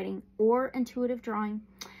automatic writing or intuitive drawing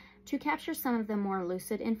to capture some of the more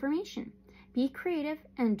lucid information. Be creative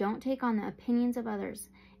and don't take on the opinions of others.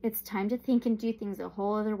 It's time to think and do things a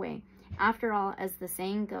whole other way. After all, as the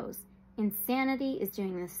saying goes, insanity is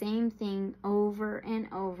doing the same thing over and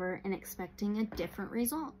over and expecting a different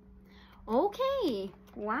result. Okay,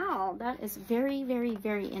 wow, that is very, very,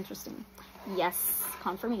 very interesting. Yes,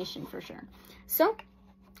 confirmation for sure. So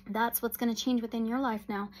that's what's going to change within your life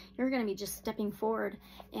now. You're going to be just stepping forward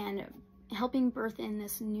and helping birth in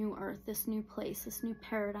this new earth, this new place, this new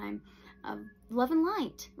paradigm of love and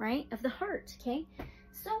light, right? Of the heart, okay?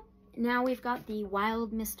 So now we've got the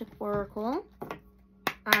Wild Mystic Oracle.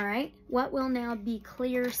 All right, what will now be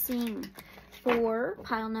clear seeing for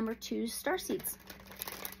pile number 2, Starseeds?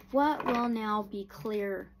 What will now be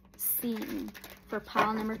clear seeing for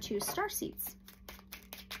pile number 2, Starseeds?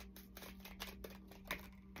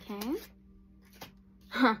 Okay.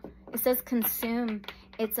 Huh. It says consume.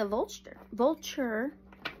 It's a vulture. Vulture.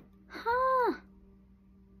 Huh.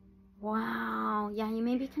 Wow. Yeah, you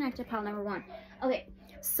may be connected to pile number 1. Okay.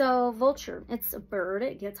 So vulture, it's a bird.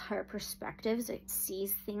 It gets higher perspectives. It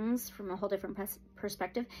sees things from a whole different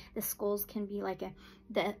perspective. The skulls can be like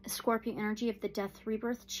the Scorpio energy of the death,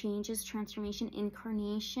 rebirth, changes, transformation,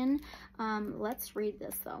 incarnation. Let's read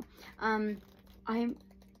this though.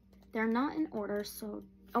 They're not in order, so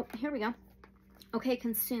oh, here we go. Okay,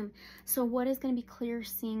 consume. So what is going to be clear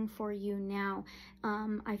seeing for you now?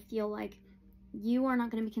 I feel like you are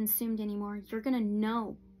not going to be consumed anymore. You're going to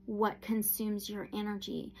know what consumes your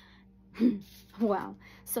energy. Wow.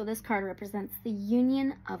 So this card represents the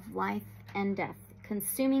union of life and death,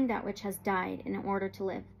 consuming that which has died in order to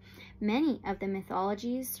live. Many of the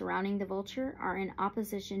mythologies surrounding the vulture are in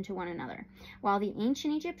opposition to one another. While the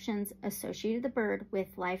ancient Egyptians associated the bird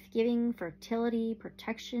with life-giving, fertility,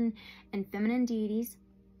 protection, and feminine deities,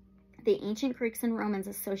 the ancient Greeks and Romans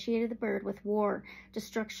associated the bird with war,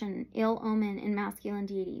 destruction, ill omen, and masculine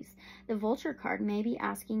deities. The vulture card may be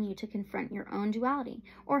asking you to confront your own duality,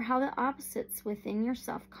 or how the opposites within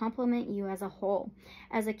yourself complement you as a whole.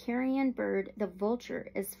 As a carrion bird, the vulture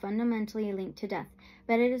is fundamentally linked to death,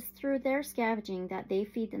 but it is through their scavenging that they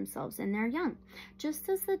feed themselves and their young. Just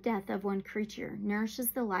as the death of one creature nourishes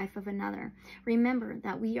the life of another, remember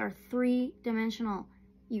that we are three-dimensional.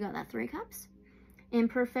 You got that, 3 cups?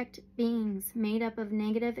 Imperfect beings made up of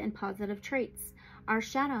negative and positive traits. Our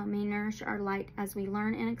shadow may nourish our light as we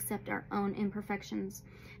learn and accept our own imperfections.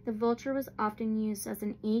 The vulture was often used as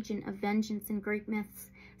an agent of vengeance in Greek myths,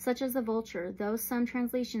 such as the vulture, though some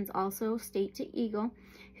translations also state to eagle,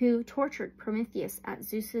 who tortured Prometheus at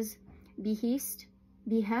Zeus's behest.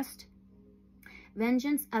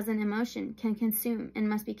 Vengeance as an emotion can consume and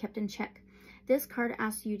must be kept in check. This card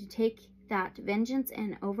asks you to take that vengeance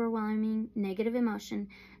and overwhelming negative emotion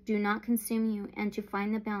do not consume you, and to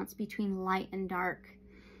find the balance between light and dark.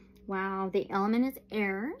 Wow, the element is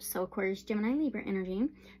air, so Aquarius, Gemini, Libra energy.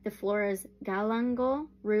 The flora is galangal,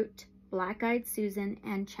 root, black-eyed Susan,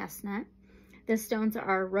 and chestnut. The stones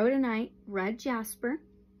are rhodonite, red jasper,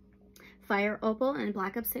 fire opal, and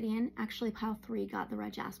black obsidian. Actually, pile 3 got the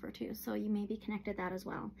red jasper too, so you may be connected to that as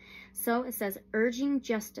well. So it says, urging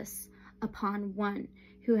justice upon one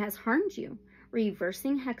who has harmed you,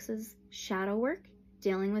 reversing hexes, shadow work,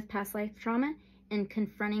 dealing with past life trauma, and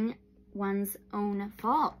confronting one's own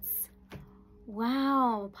faults.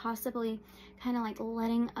 Wow, possibly kind of like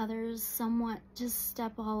letting others somewhat just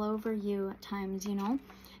step all over you at times, you know?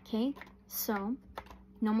 Okay, so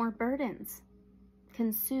no more burdens.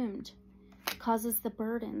 Consumed causes the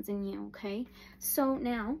burdens in you, okay? So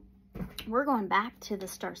now we're going back to the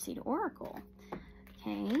Starseed Oracle,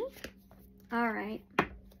 okay? All right.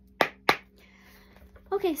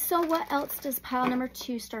 Okay, so what else does pile number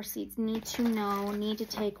 2 Starseeds need to know, need to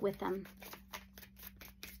take with them?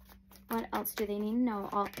 What else do they need to know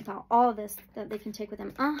about all this that they can take with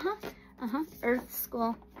them? Earth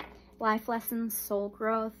School, life lessons, soul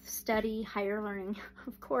growth, study, higher learning,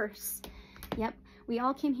 of course. Yep, we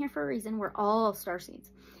all came here for a reason. We're all Starseeds.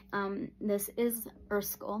 This is Earth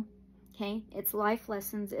School, okay? It's life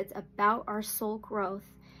lessons. It's about our soul growth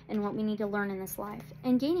and what we need to learn in this life,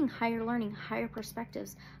 and gaining higher learning, higher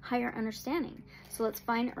perspectives, higher understanding. So let's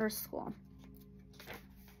find Earth School.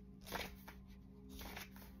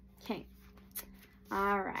 Okay.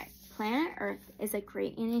 All right. Planet Earth is a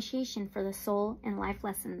great initiation for the soul, and life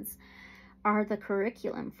lessons are the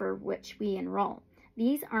curriculum for which we enroll.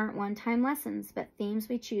 These aren't one-time lessons, but themes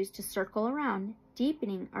we choose to circle around,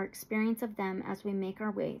 deepening our experience of them as we make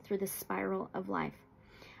our way through the spiral of life.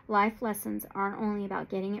 Life lessons aren't only about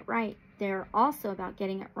getting it right, they're also about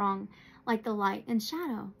getting it wrong, like the light and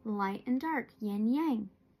shadow, light and dark, yin yang.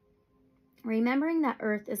 Remembering that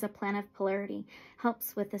Earth is a planet of polarity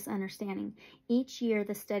helps with this understanding. Each year,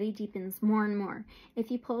 the study deepens more and more. If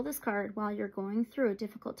you pull this card while you're going through a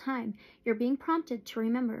difficult time, you're being prompted to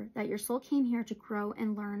remember that your soul came here to grow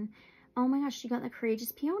and learn. Oh my gosh, you got the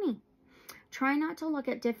courageous peony. Try not to look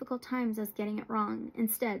at difficult times as getting it wrong.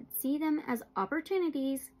 Instead, see them as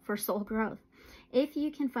opportunities for soul growth. If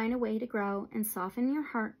you can find a way to grow and soften your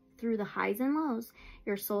heart through the highs and lows,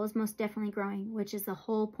 your soul is most definitely growing, which is the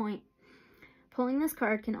whole point. Pulling this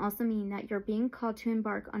card can also mean that you're being called to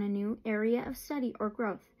embark on a new area of study or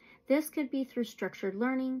growth. This could be through structured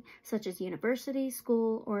learning, such as university,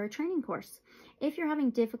 school, or a training course. If you're having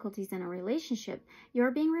difficulties in a relationship,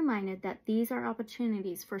 you're being reminded that these are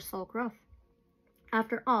opportunities for soul growth.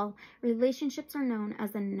 After all, relationships are known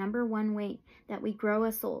as the #1 way that we grow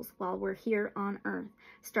as souls while we're here on Earth.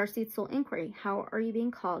 Starseed Soul Inquiry, how are you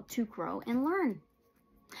being called to grow and learn?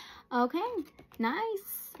 Okay,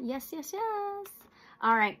 nice. Yes, yes, yes.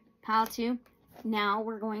 All right, pile 2. Now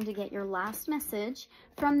we're going to get your last message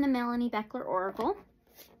from the Melanie Beckler Oracle.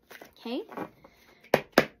 Okay.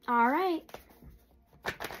 All right.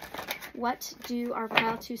 What do our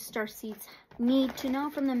pile 2 starseeds need to know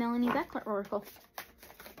from the Melanie Beckler Oracle?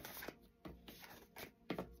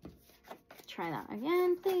 Try that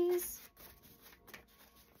again, please.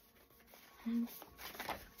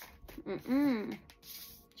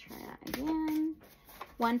 Try that again.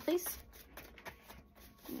 1, please.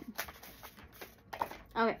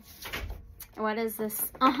 Okay. What is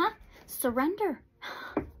this? Surrender.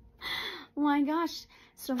 Oh my gosh.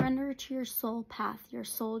 Surrender to your soul path, your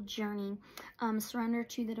soul journey. Surrender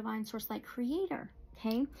to the divine source light creator.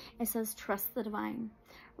 Okay. It says trust the divine.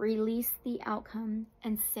 Release the outcome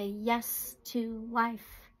and say yes to life.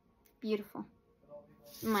 Beautiful.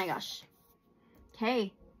 Oh my gosh.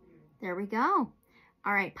 Okay. There we go.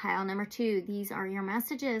 All right, pile number 2. These are your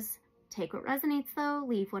messages. Take what resonates, though.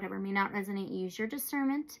 Leave whatever may not resonate. Use your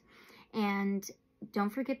discernment. And don't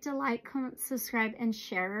forget to like, comment, subscribe, and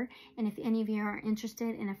share. And if any of you are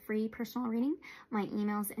interested in a free personal reading, my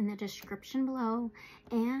email's in the description below.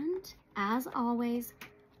 And as always,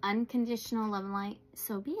 unconditional love and light.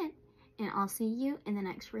 So be it. And I'll see you in the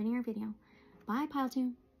next reading or video. Bye, pile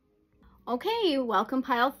 2. Okay, welcome,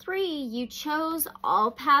 pile 3. You chose All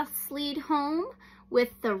Paths Lead Home with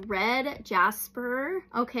the red jasper.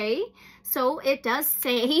 Okay, so it does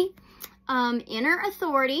say inner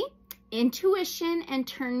authority, intuition, and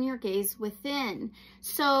turn your gaze within.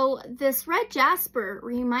 So this red jasper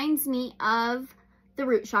reminds me of the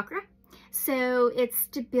root chakra. So it's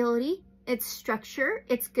stability, it's structure,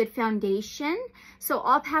 it's good foundation. So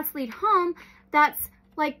all paths lead home. That's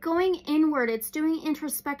like going inward. It's doing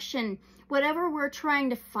introspection. Whatever we're trying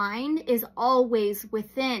to find is always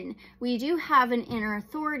within. We do have an inner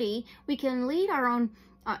authority. We can lead our own,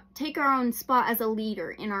 take our own spot as a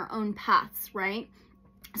leader in our own paths, right?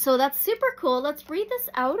 So that's super cool. Let's read this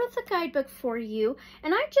out of the guidebook for you.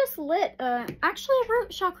 And I just lit actually a root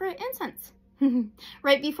chakra incense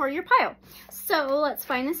right before your pile. So let's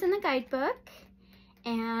find this in the guidebook.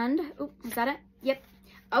 And, oh, is that it? Yep.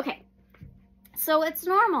 Okay. So it's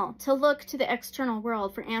normal to look to the external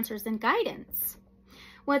world for answers and guidance.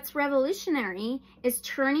 What's revolutionary is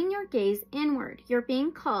turning your gaze inward. You're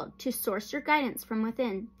being called to source your guidance from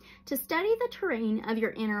within, to study the terrain of your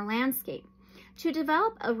inner landscape, to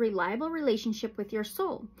develop a reliable relationship with your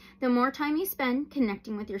soul. The more time you spend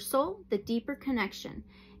connecting with your soul, the deeper connection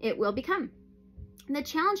it will become. The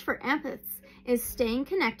challenge for empaths is staying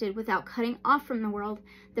connected without cutting off from the world.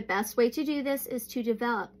 The best way to do this is to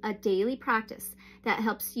develop a daily practice that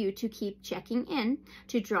helps you to keep checking in,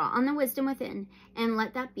 to draw on the wisdom within, and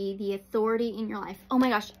let that be the authority in your life. Oh my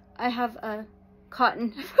gosh, I have a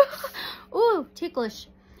cotton. Ooh, ticklish.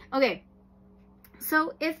 Okay,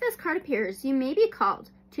 so if this card appears, you may be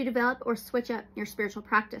called to develop or switch up your spiritual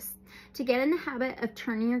practice, to get in the habit of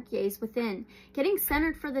turning your gaze within, getting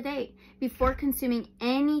centered for the day before consuming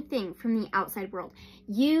anything from the outside world.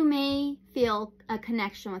 You may feel a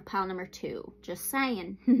connection with pile number 2, just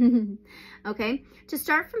saying. Okay, to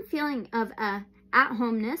start from feeling of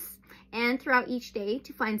at-homeness and throughout each day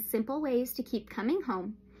to find simple ways to keep coming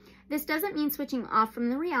home. This doesn't mean switching off from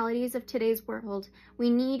the realities of today's world. We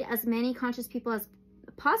need as many conscious people as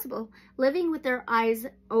possible living with their eyes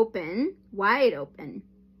open, wide open.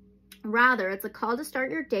 Rather, it's a call to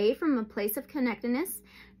start your day from a place of connectedness,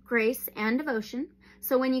 grace, and devotion.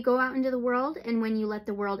 So when you go out into the world and when you let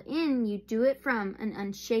the world in, you do it from an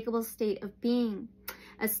unshakable state of being,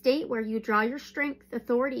 a state where you draw your strength,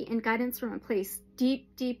 authority, and guidance from a place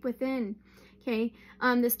deep, deep within. Okay,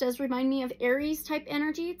 this does remind me of Aries type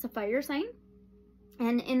energy. It's a fire sign.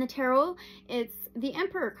 And in the tarot, it's the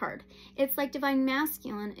Emperor card. It's like divine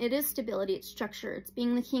masculine. It is stability, it's structure, it's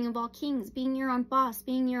being the king of all kings, being your own boss,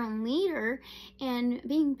 being your own leader, and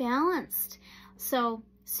being balanced. So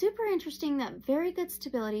super interesting, that very good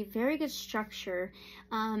stability, very good structure.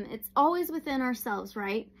 It's always within ourselves,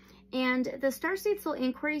 right? And the Starseed Soul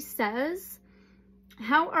Inquiry says,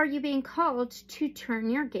 how are you being called to turn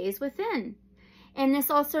your gaze within? And this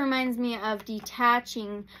also reminds me of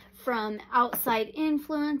detaching from outside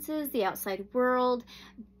influences, the outside world,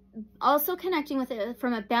 also connecting with it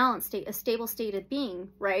from a balanced state, a stable state of being,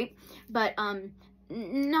 right? But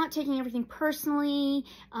not taking everything personally,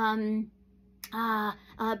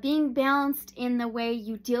 being balanced in the way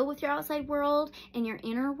you deal with your outside world and your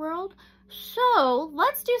inner world. So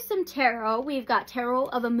let's do some tarot. We've got Tarot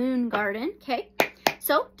of a Moon Garden, okay?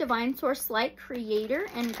 So, Divine Source Light, Creator,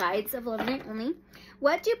 and Guides of Love and Only.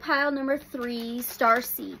 What do pile number 3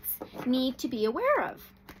 Starseeds need to be aware of?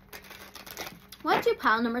 What do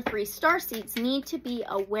pile number 3 Starseeds need to be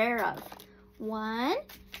aware of? 1.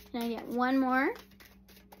 Can I get one more?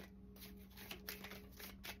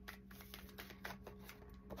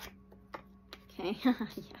 Okay, yes.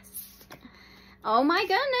 Oh my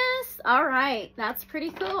goodness. All right, that's pretty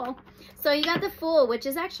cool. So you got the Fool, which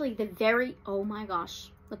is actually the very, oh my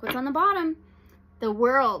gosh, look what's on the bottom. The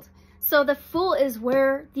World. So the Fool is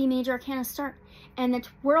where the major arcana start, and the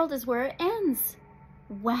World is where it ends.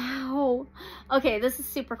 Wow. Okay, this is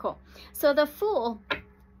super cool. So the Fool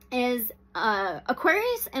is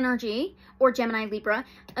Aquarius energy, or Gemini, Libra,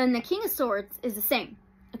 and the King of Swords is the same.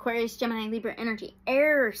 Aquarius, Gemini, Libra energy,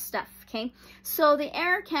 air stuff, okay? So the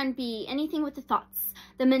air can be anything with the thoughts,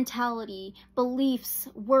 the mentality, beliefs,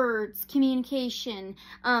 words, communication.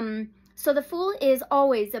 So the Fool is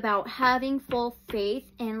always about having full faith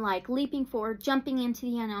and like leaping forward, jumping into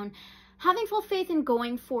the unknown, having full faith in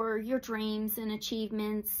going for your dreams and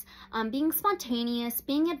achievements, being spontaneous,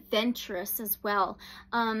 being adventurous as well.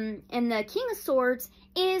 And the King of Swords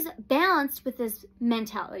is balanced with his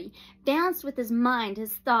mentality, balanced with his mind,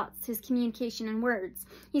 his thoughts, his communication and words.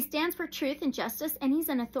 He stands for truth and justice, and he's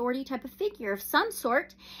an authority type of figure of some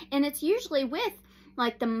sort, and it's usually with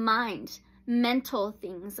like the mind, mental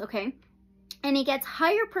things, okay? And he gets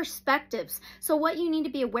higher perspectives. So what you need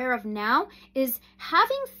to be aware of now is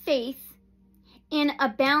having faith in a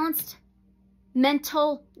balanced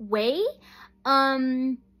mental way.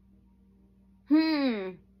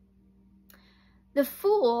 The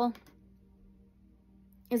Fool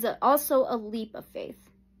is also a leap of faith.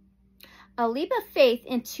 A leap of faith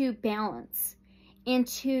into balance,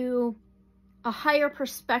 into a higher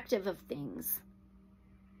perspective of things.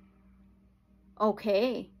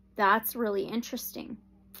 Okay, that's really interesting.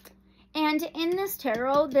 And in this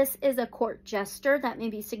tarot, this is a court jester. That may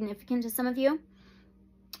be significant to some of you.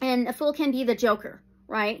 And the Fool can be the Joker,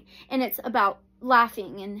 right? And it's about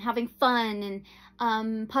laughing and having fun and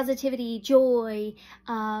positivity, joy,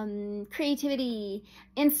 creativity,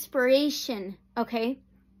 inspiration, okay?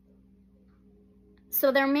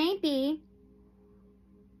 So there may be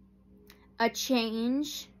a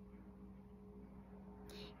change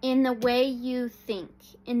in the way you think,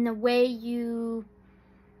 in the way you,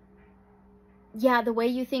 the way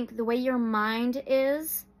you think, the way your mind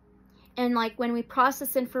is. And like when we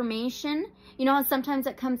process information, you know how sometimes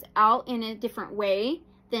it comes out in a different way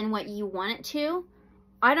than what you want it to?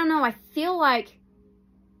 I don't know, I feel like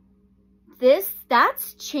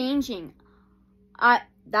that's changing.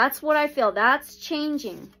 That's what I feel, that's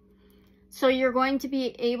changing. So you're going to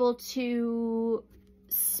be able to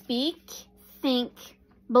speak, think,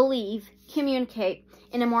 believe, communicate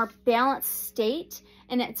in a more balanced state,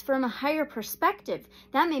 and it's from a higher perspective.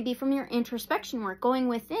 That may be from your introspection work, going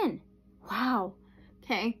within. Wow.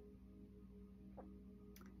 Okay.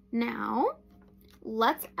 Now,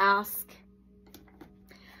 let's ask,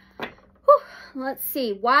 let's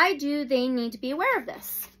see, why do they need to be aware of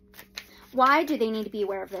this? Why do they need to be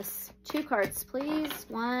aware of this? 2 cards, please.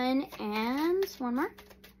 1 and 1 more.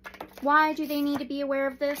 Why do they need to be aware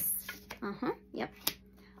of this? Yep.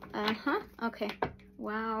 Okay.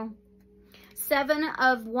 Wow. 7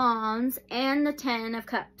 of Wands and the 10 of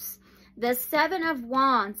Cups. The 7 of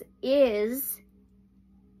Wands is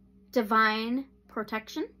divine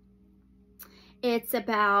protection. It's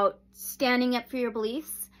about standing up for your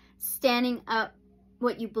beliefs, standing up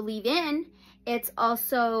what you believe in. It's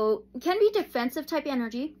also, can be defensive type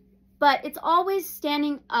energy, but it's always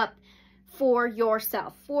standing up for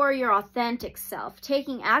yourself, for your authentic self,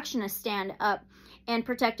 taking action to stand up and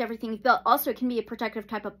protect everything you've built. Also, it can be a protective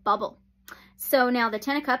type of bubble. So now the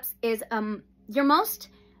 10 of Cups is your most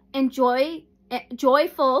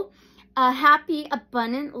joyful, a happy,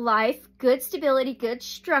 abundant life, good stability, good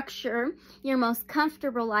structure, your most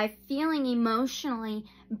comfortable life, feeling emotionally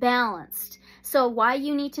balanced. So why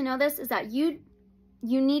you need to know this is that you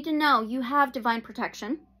need to know you have divine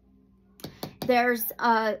protection. There's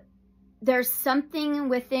something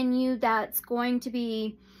within you that's going to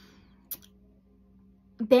be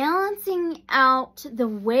balancing out the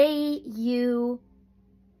way you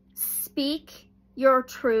speak your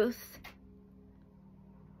truth,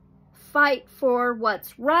 fight for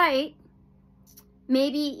what's right,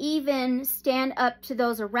 maybe even stand up to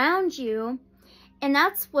those around you. And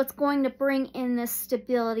that's what's going to bring in this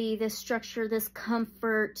stability, this structure, this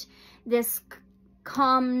comfort, this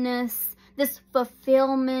calmness, this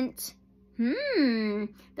fulfillment.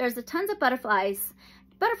 There's tons of butterflies.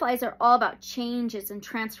 Butterflies are all about changes and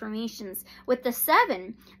transformations. With the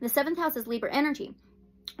seventh house is Libra energy.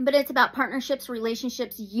 But it's about partnerships,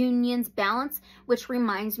 relationships, unions, balance, which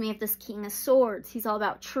reminds me of this King of Swords. He's all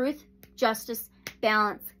about truth, justice,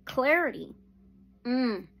 balance, clarity.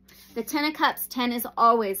 The 10 of Cups, 10 is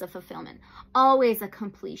always a fulfillment, always a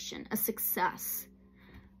completion, a success,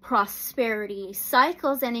 prosperity,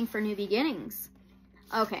 cycles ending for new beginnings.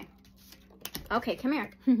 Okay, come here.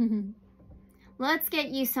 Let's get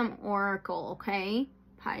you some Oracle, okay?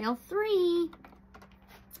 Pile 3.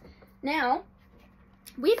 Now,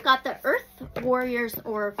 we've got the Earth Warriors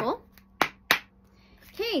Oracle.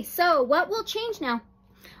 Okay, so what will change now?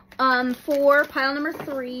 For pile number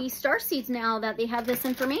 3, Starseeds, now that they have this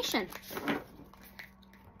information.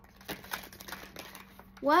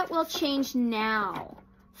 What will change now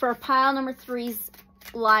for pile number 3's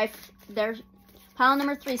life? Pile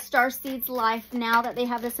number 3, Starseeds' life, now that they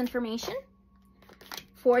have this information.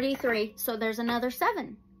 43, so there's another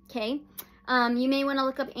 7, okay? You may want to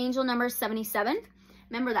look up angel number 77.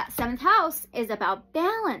 Remember that 7th house is about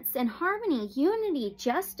balance and harmony, unity,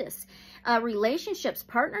 justice, relationships,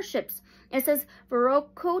 partnerships. It says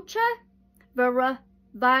Viracocha. I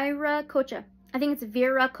think it's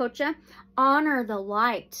Viracocha. Honor the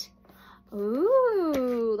light.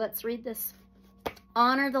 Ooh, let's read this.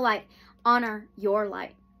 Honor the light. Honor your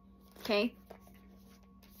light. Okay.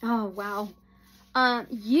 Oh, wow.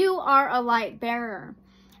 You are a light bearer.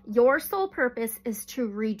 Your soul purpose is to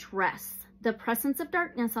redress the presence of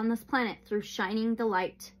darkness on this planet through shining the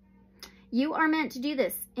light. You are meant to do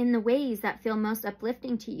this in the ways that feel most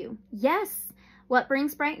uplifting to you. Yes, what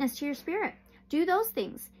brings brightness to your spirit? Do those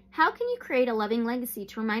things. How can you create a loving legacy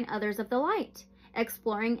to remind others of the light?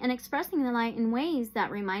 Exploring and expressing the light in ways that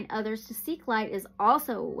remind others to seek light is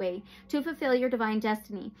also a way to fulfill your divine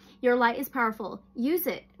destiny. Your light is powerful. Use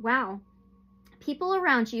it. Wow. People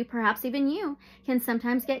around you, perhaps even you, can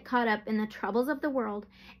sometimes get caught up in the troubles of the world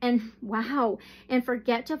and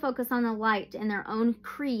forget to focus on the light and their own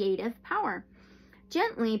creative power.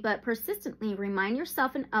 Gently but persistently remind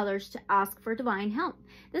yourself and others to ask for divine help.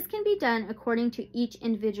 This can be done according to each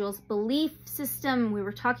individual's belief system. We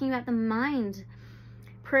were talking about the mind.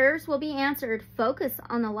 Prayers will be answered. Focus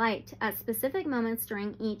on the light at specific moments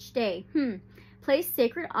during each day. Place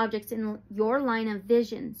sacred objects in your line of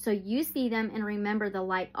vision so you see them and remember the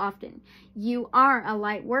light often. You are a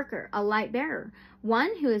light worker, a light bearer, one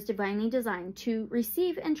who is divinely designed to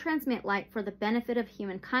receive and transmit light for the benefit of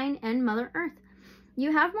humankind and Mother Earth.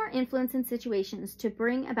 You have more influence in situations to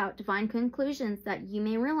bring about divine conclusions than you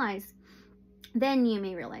may realize.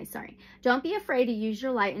 Don't be afraid to use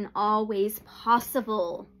your light in all ways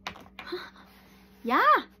possible. Yeah,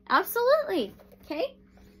 absolutely. Okay.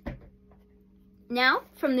 Now,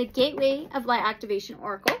 from the Gateway of Light Activation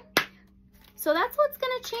Oracle. So that's what's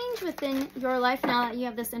going to change within your life now that you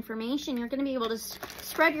have this information. You're going to be able to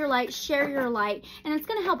spread your light, share your light, and it's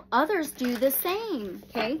going to help others do the same,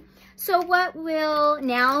 okay? So what will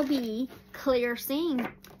now be clear seeing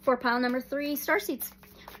for pile number 3, Starseeds?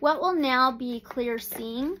 What will now be clear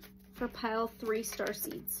seeing for pile 3,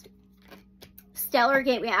 Starseeds? Stellar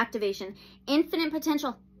Gateway Activation, Infinite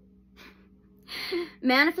Potential,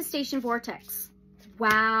 Manifestation Vortex.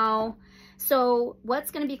 Wow. So what's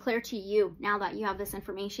going to be clear to you now that you have this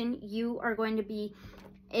information? You are going to be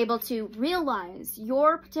able to realize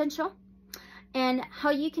your potential and how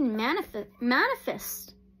you can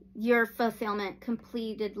manifest your fulfillment,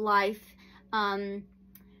 completed life,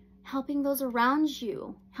 helping those around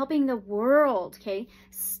you, helping the world, okay?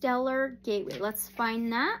 Stellar Gateway. Let's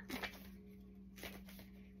find that.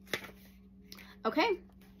 Okay.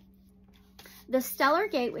 The Stellar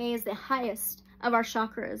Gateway is the highest of our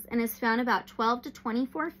chakras and is found about 12 to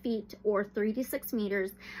 24 feet or 3 to 6 meters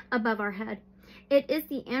above our head. It is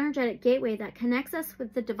the energetic gateway that connects us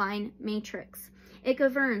with the divine matrix. It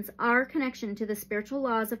governs our connection to the spiritual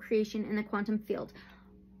laws of creation in the quantum field.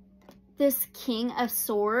 this King of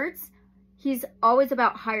Swords. He's always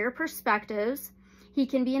about higher perspectives. He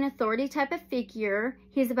can be an authority type of figure.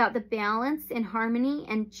 He's about the balance and harmony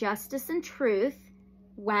and justice and truth.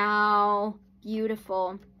 Wow,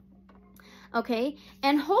 beautiful. Okay,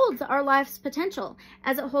 and holds our life's potential,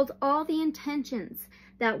 as it holds all the intentions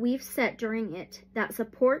that we've set during it that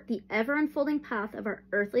support the ever-unfolding path of our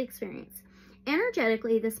earthly experience.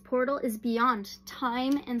 Energetically, this portal is beyond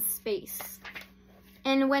time and space.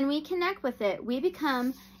 And when we connect with it, we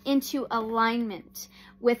become into alignment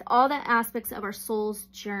with all the aspects of our soul's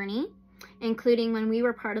journey, including when we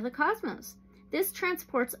were part of the cosmos. This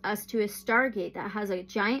transports us to a stargate that has a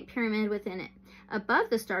giant pyramid within it. Above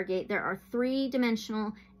the stargate, there are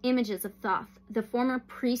three-dimensional images of Thoth, the former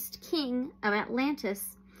priest king of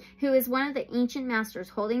Atlantis, who is one of the ancient masters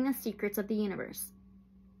holding the secrets of the universe.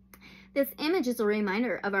 This image is a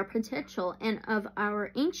reminder of our potential and of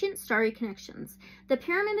our ancient starry connections. The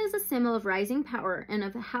pyramid is a symbol of rising power and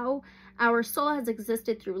of how our soul has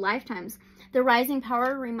existed through lifetimes. The rising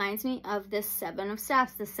power reminds me of this Seven of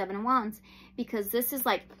Staffs, the Seven of Wands, because this is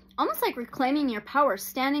like almost like reclaiming your power,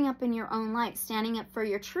 standing up in your own light, standing up for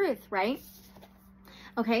your truth, right?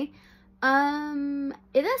 Okay.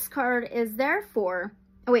 This card is therefore,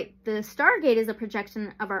 oh wait, the Stargate is a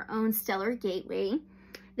projection of our own stellar gateway.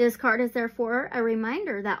 This card is therefore a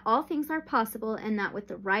reminder that all things are possible and that with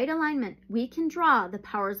the right alignment, we can draw the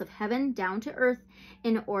powers of heaven down to earth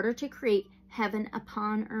in order to create heaven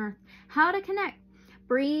upon earth. How to connect?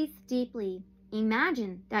 Breathe deeply.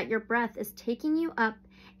 Imagine that your breath is taking you up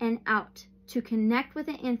and out to connect with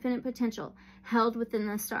an infinite potential held within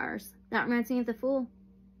the stars. That reminds me of the Fool.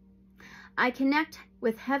 I connect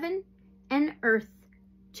with heaven and earth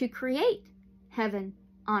to create heaven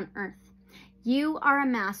on earth. You are a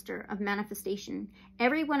master of manifestation.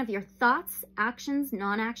 Every one of your thoughts, actions,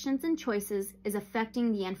 non-actions, and choices is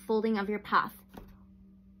affecting the unfolding of your path.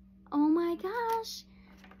 Oh my gosh.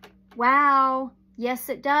 Wow. Yes,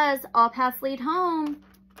 it does. All paths lead home.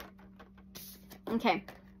 Okay.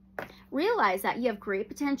 Realize that you have great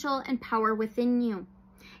potential and power within you.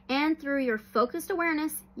 And through your focused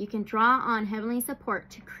awareness, you can draw on heavenly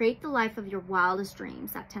support to create the life of your wildest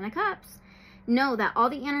dreams. That 10 of Cups. Know that all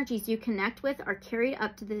the energies you connect with are carried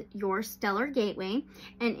up to your stellar gateway,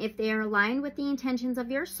 and if they are aligned with the intentions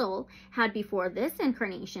of your soul had before this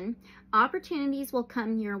incarnation, opportunities will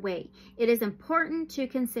come your way. It is important to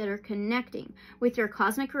consider connecting with your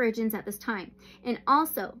cosmic origins at this time, and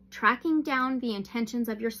also tracking down the intentions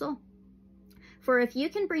of your soul. For if you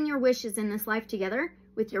can bring your wishes in this life together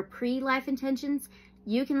with your pre-life intentions,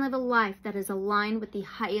 you can live a life that is aligned with the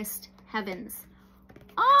highest heavens.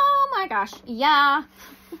 Oh my gosh, yeah.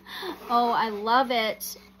 Oh, I love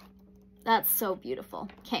it. That's so beautiful.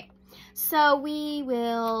 Okay, so we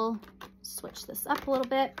will switch this up a little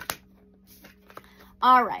bit.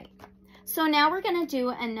 All right, so now we're going to do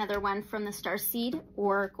another one from the Starseed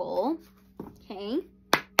Oracle. Okay,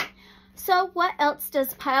 so what else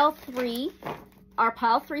does pile 3, our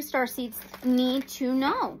pile 3 Starseeds need to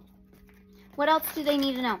know? What else do they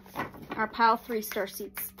need to know? Our pile 3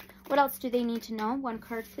 Starseeds. What else do they need to know? One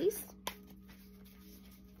card, please.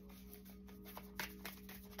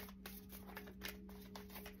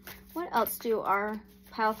 What else do our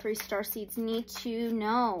pile 3 Starseeds need to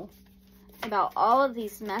know about all of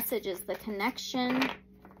these messages? The connection.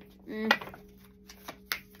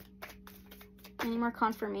 Any more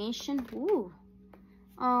confirmation? Ooh.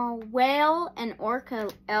 Oh, Whale and Orca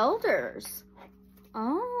Elders.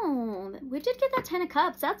 Oh, we did get that 10 of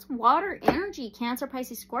Cups. That's water energy, Cancer,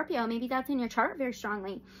 Pisces, Scorpio. Maybe that's in your chart very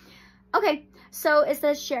strongly. Okay, so it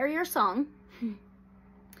says share your song,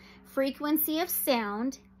 frequency of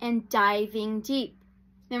sound, and diving deep.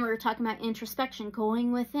 Remember, we were talking about introspection,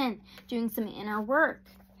 going within, doing some inner work.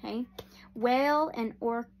 Okay, Whale and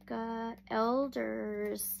Orca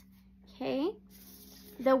Elders. Okay,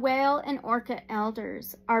 the Whale and Orca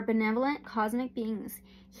Elders are benevolent cosmic beings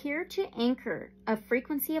here to anchor a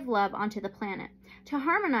frequency of love onto the planet, to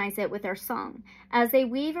harmonize it with our song. As they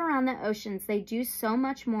weave around the oceans, they do so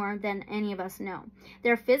much more than any of us know.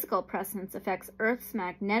 Their physical presence affects Earth's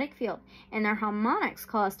magnetic field, and their harmonics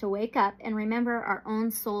call us to wake up and remember our own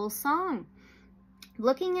soul song.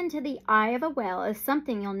 Looking into the eye of a whale is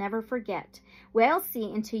something you'll never forget. Whales see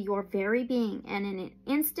into your very being, and in an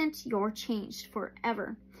instant, you're changed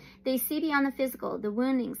forever. They see beyond the physical, the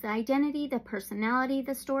woundings, the identity, the personality,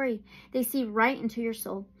 the story. They see right into your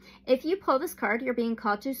soul. If you pull this card, you're being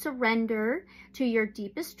called to surrender to your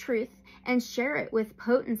deepest truth and share it with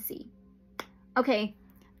potency. Okay,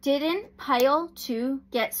 didn't pile 2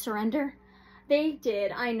 get surrender? They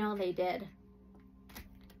did. I know they did.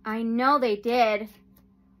 I know they did.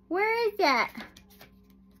 Where is that?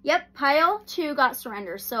 Yep, pile 2 got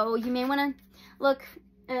surrender. So you may want to look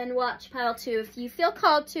and watch pile 2 if you feel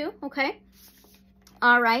called to, okay?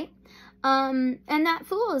 All right. And that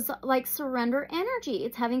Fool is like surrender energy.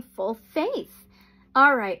 It's having full faith.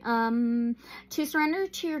 All right. To surrender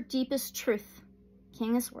to your deepest truth.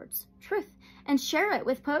 King of Swords. Truth. And share it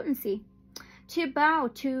with potency. To bow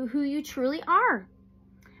to who you truly are.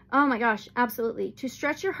 Oh my gosh, absolutely. To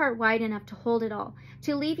stretch your heart wide enough to hold it all.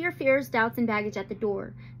 To leave your fears, doubts, and baggage at the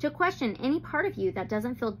door. To question any part of you that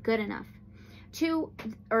doesn't feel good enough.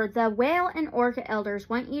 The Whale and Orca elders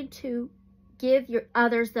want you to give your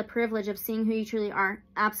others the privilege of seeing who you truly are.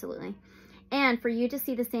 Absolutely. And for you to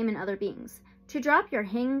see the same in other beings. To drop your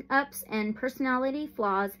hang-ups and personality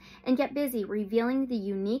flaws and get busy revealing the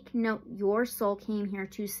unique note your soul came here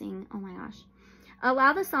to sing. Oh my gosh.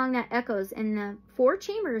 Allow the song that echoes in the 4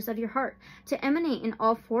 chambers of your heart to emanate in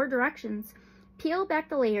all 4 directions. Peel back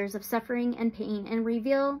the layers of suffering and pain and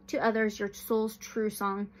reveal to others your soul's true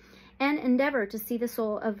song. And endeavor to see the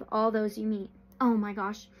soul of all those you meet. Oh my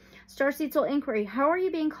gosh. Starseed Soul Inquiry. How are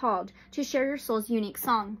you being called to share your soul's unique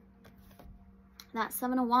song? That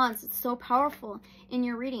 7 of Wands, it's so powerful in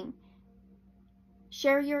your reading.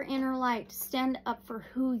 Share your inner light. Stand up for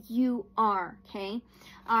who you are, okay?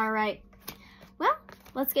 All right. Well,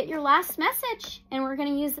 let's get your last message. And we're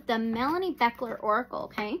going to use the Melanie Beckler Oracle,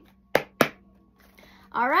 okay?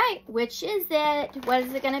 All right. Which is it? What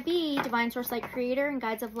is it going to be? Divine Source Light Creator and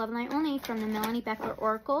Guides of Love and Light Only from the Melanie Beckler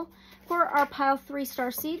Oracle for our pile 3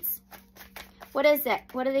 Starseeds. What is it?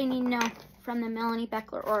 What do they need to know from the Melanie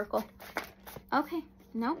Beckler Oracle? Okay,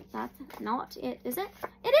 no, that's not it, is it?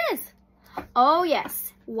 It is! Oh,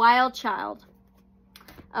 yes, Wild Child.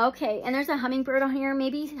 Okay, and there's a hummingbird on here.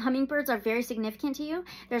 Maybe hummingbirds are very significant to you.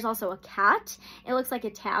 There's also a cat. It looks like a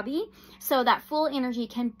tabby. So that Fool energy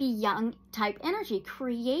can be young type energy.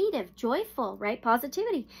 Creative, joyful, right?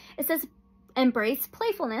 Positivity. It says embrace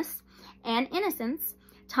playfulness and innocence.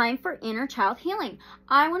 Time for inner child healing.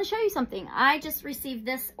 I want to show you something. I just received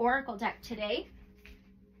this Oracle deck today.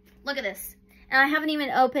 Look at this. And I haven't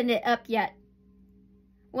even opened it up yet.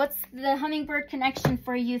 What's the hummingbird connection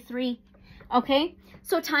for you 3? Okay,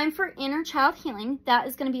 so time for inner child healing. That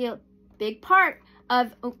is going to be a big part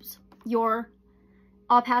of, your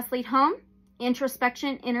all paths lead home,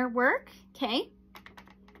 introspection, inner work. Okay,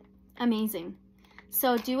 amazing.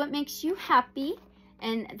 So do what makes you happy,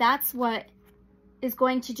 and that's what is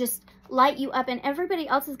going to just light you up, and everybody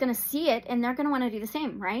else is going to see it, and they're going to want to do the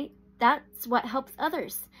same, right? That's what helps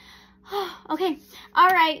others. Okay, all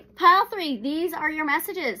right, pile 3, these are your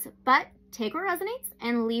messages, but take what resonates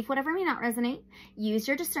and leave whatever may not resonate. Use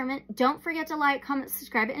your discernment. Don't forget to like, comment,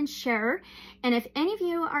 subscribe, and share. And if any of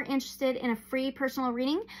you are interested in a free personal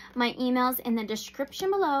reading, my email's in the description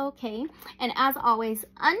below, okay? And as always,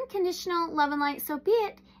 unconditional love and light, so be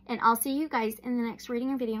it. And I'll see you guys in the next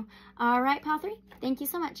reading or video. All right, pile 3, thank you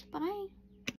so much. Bye-bye.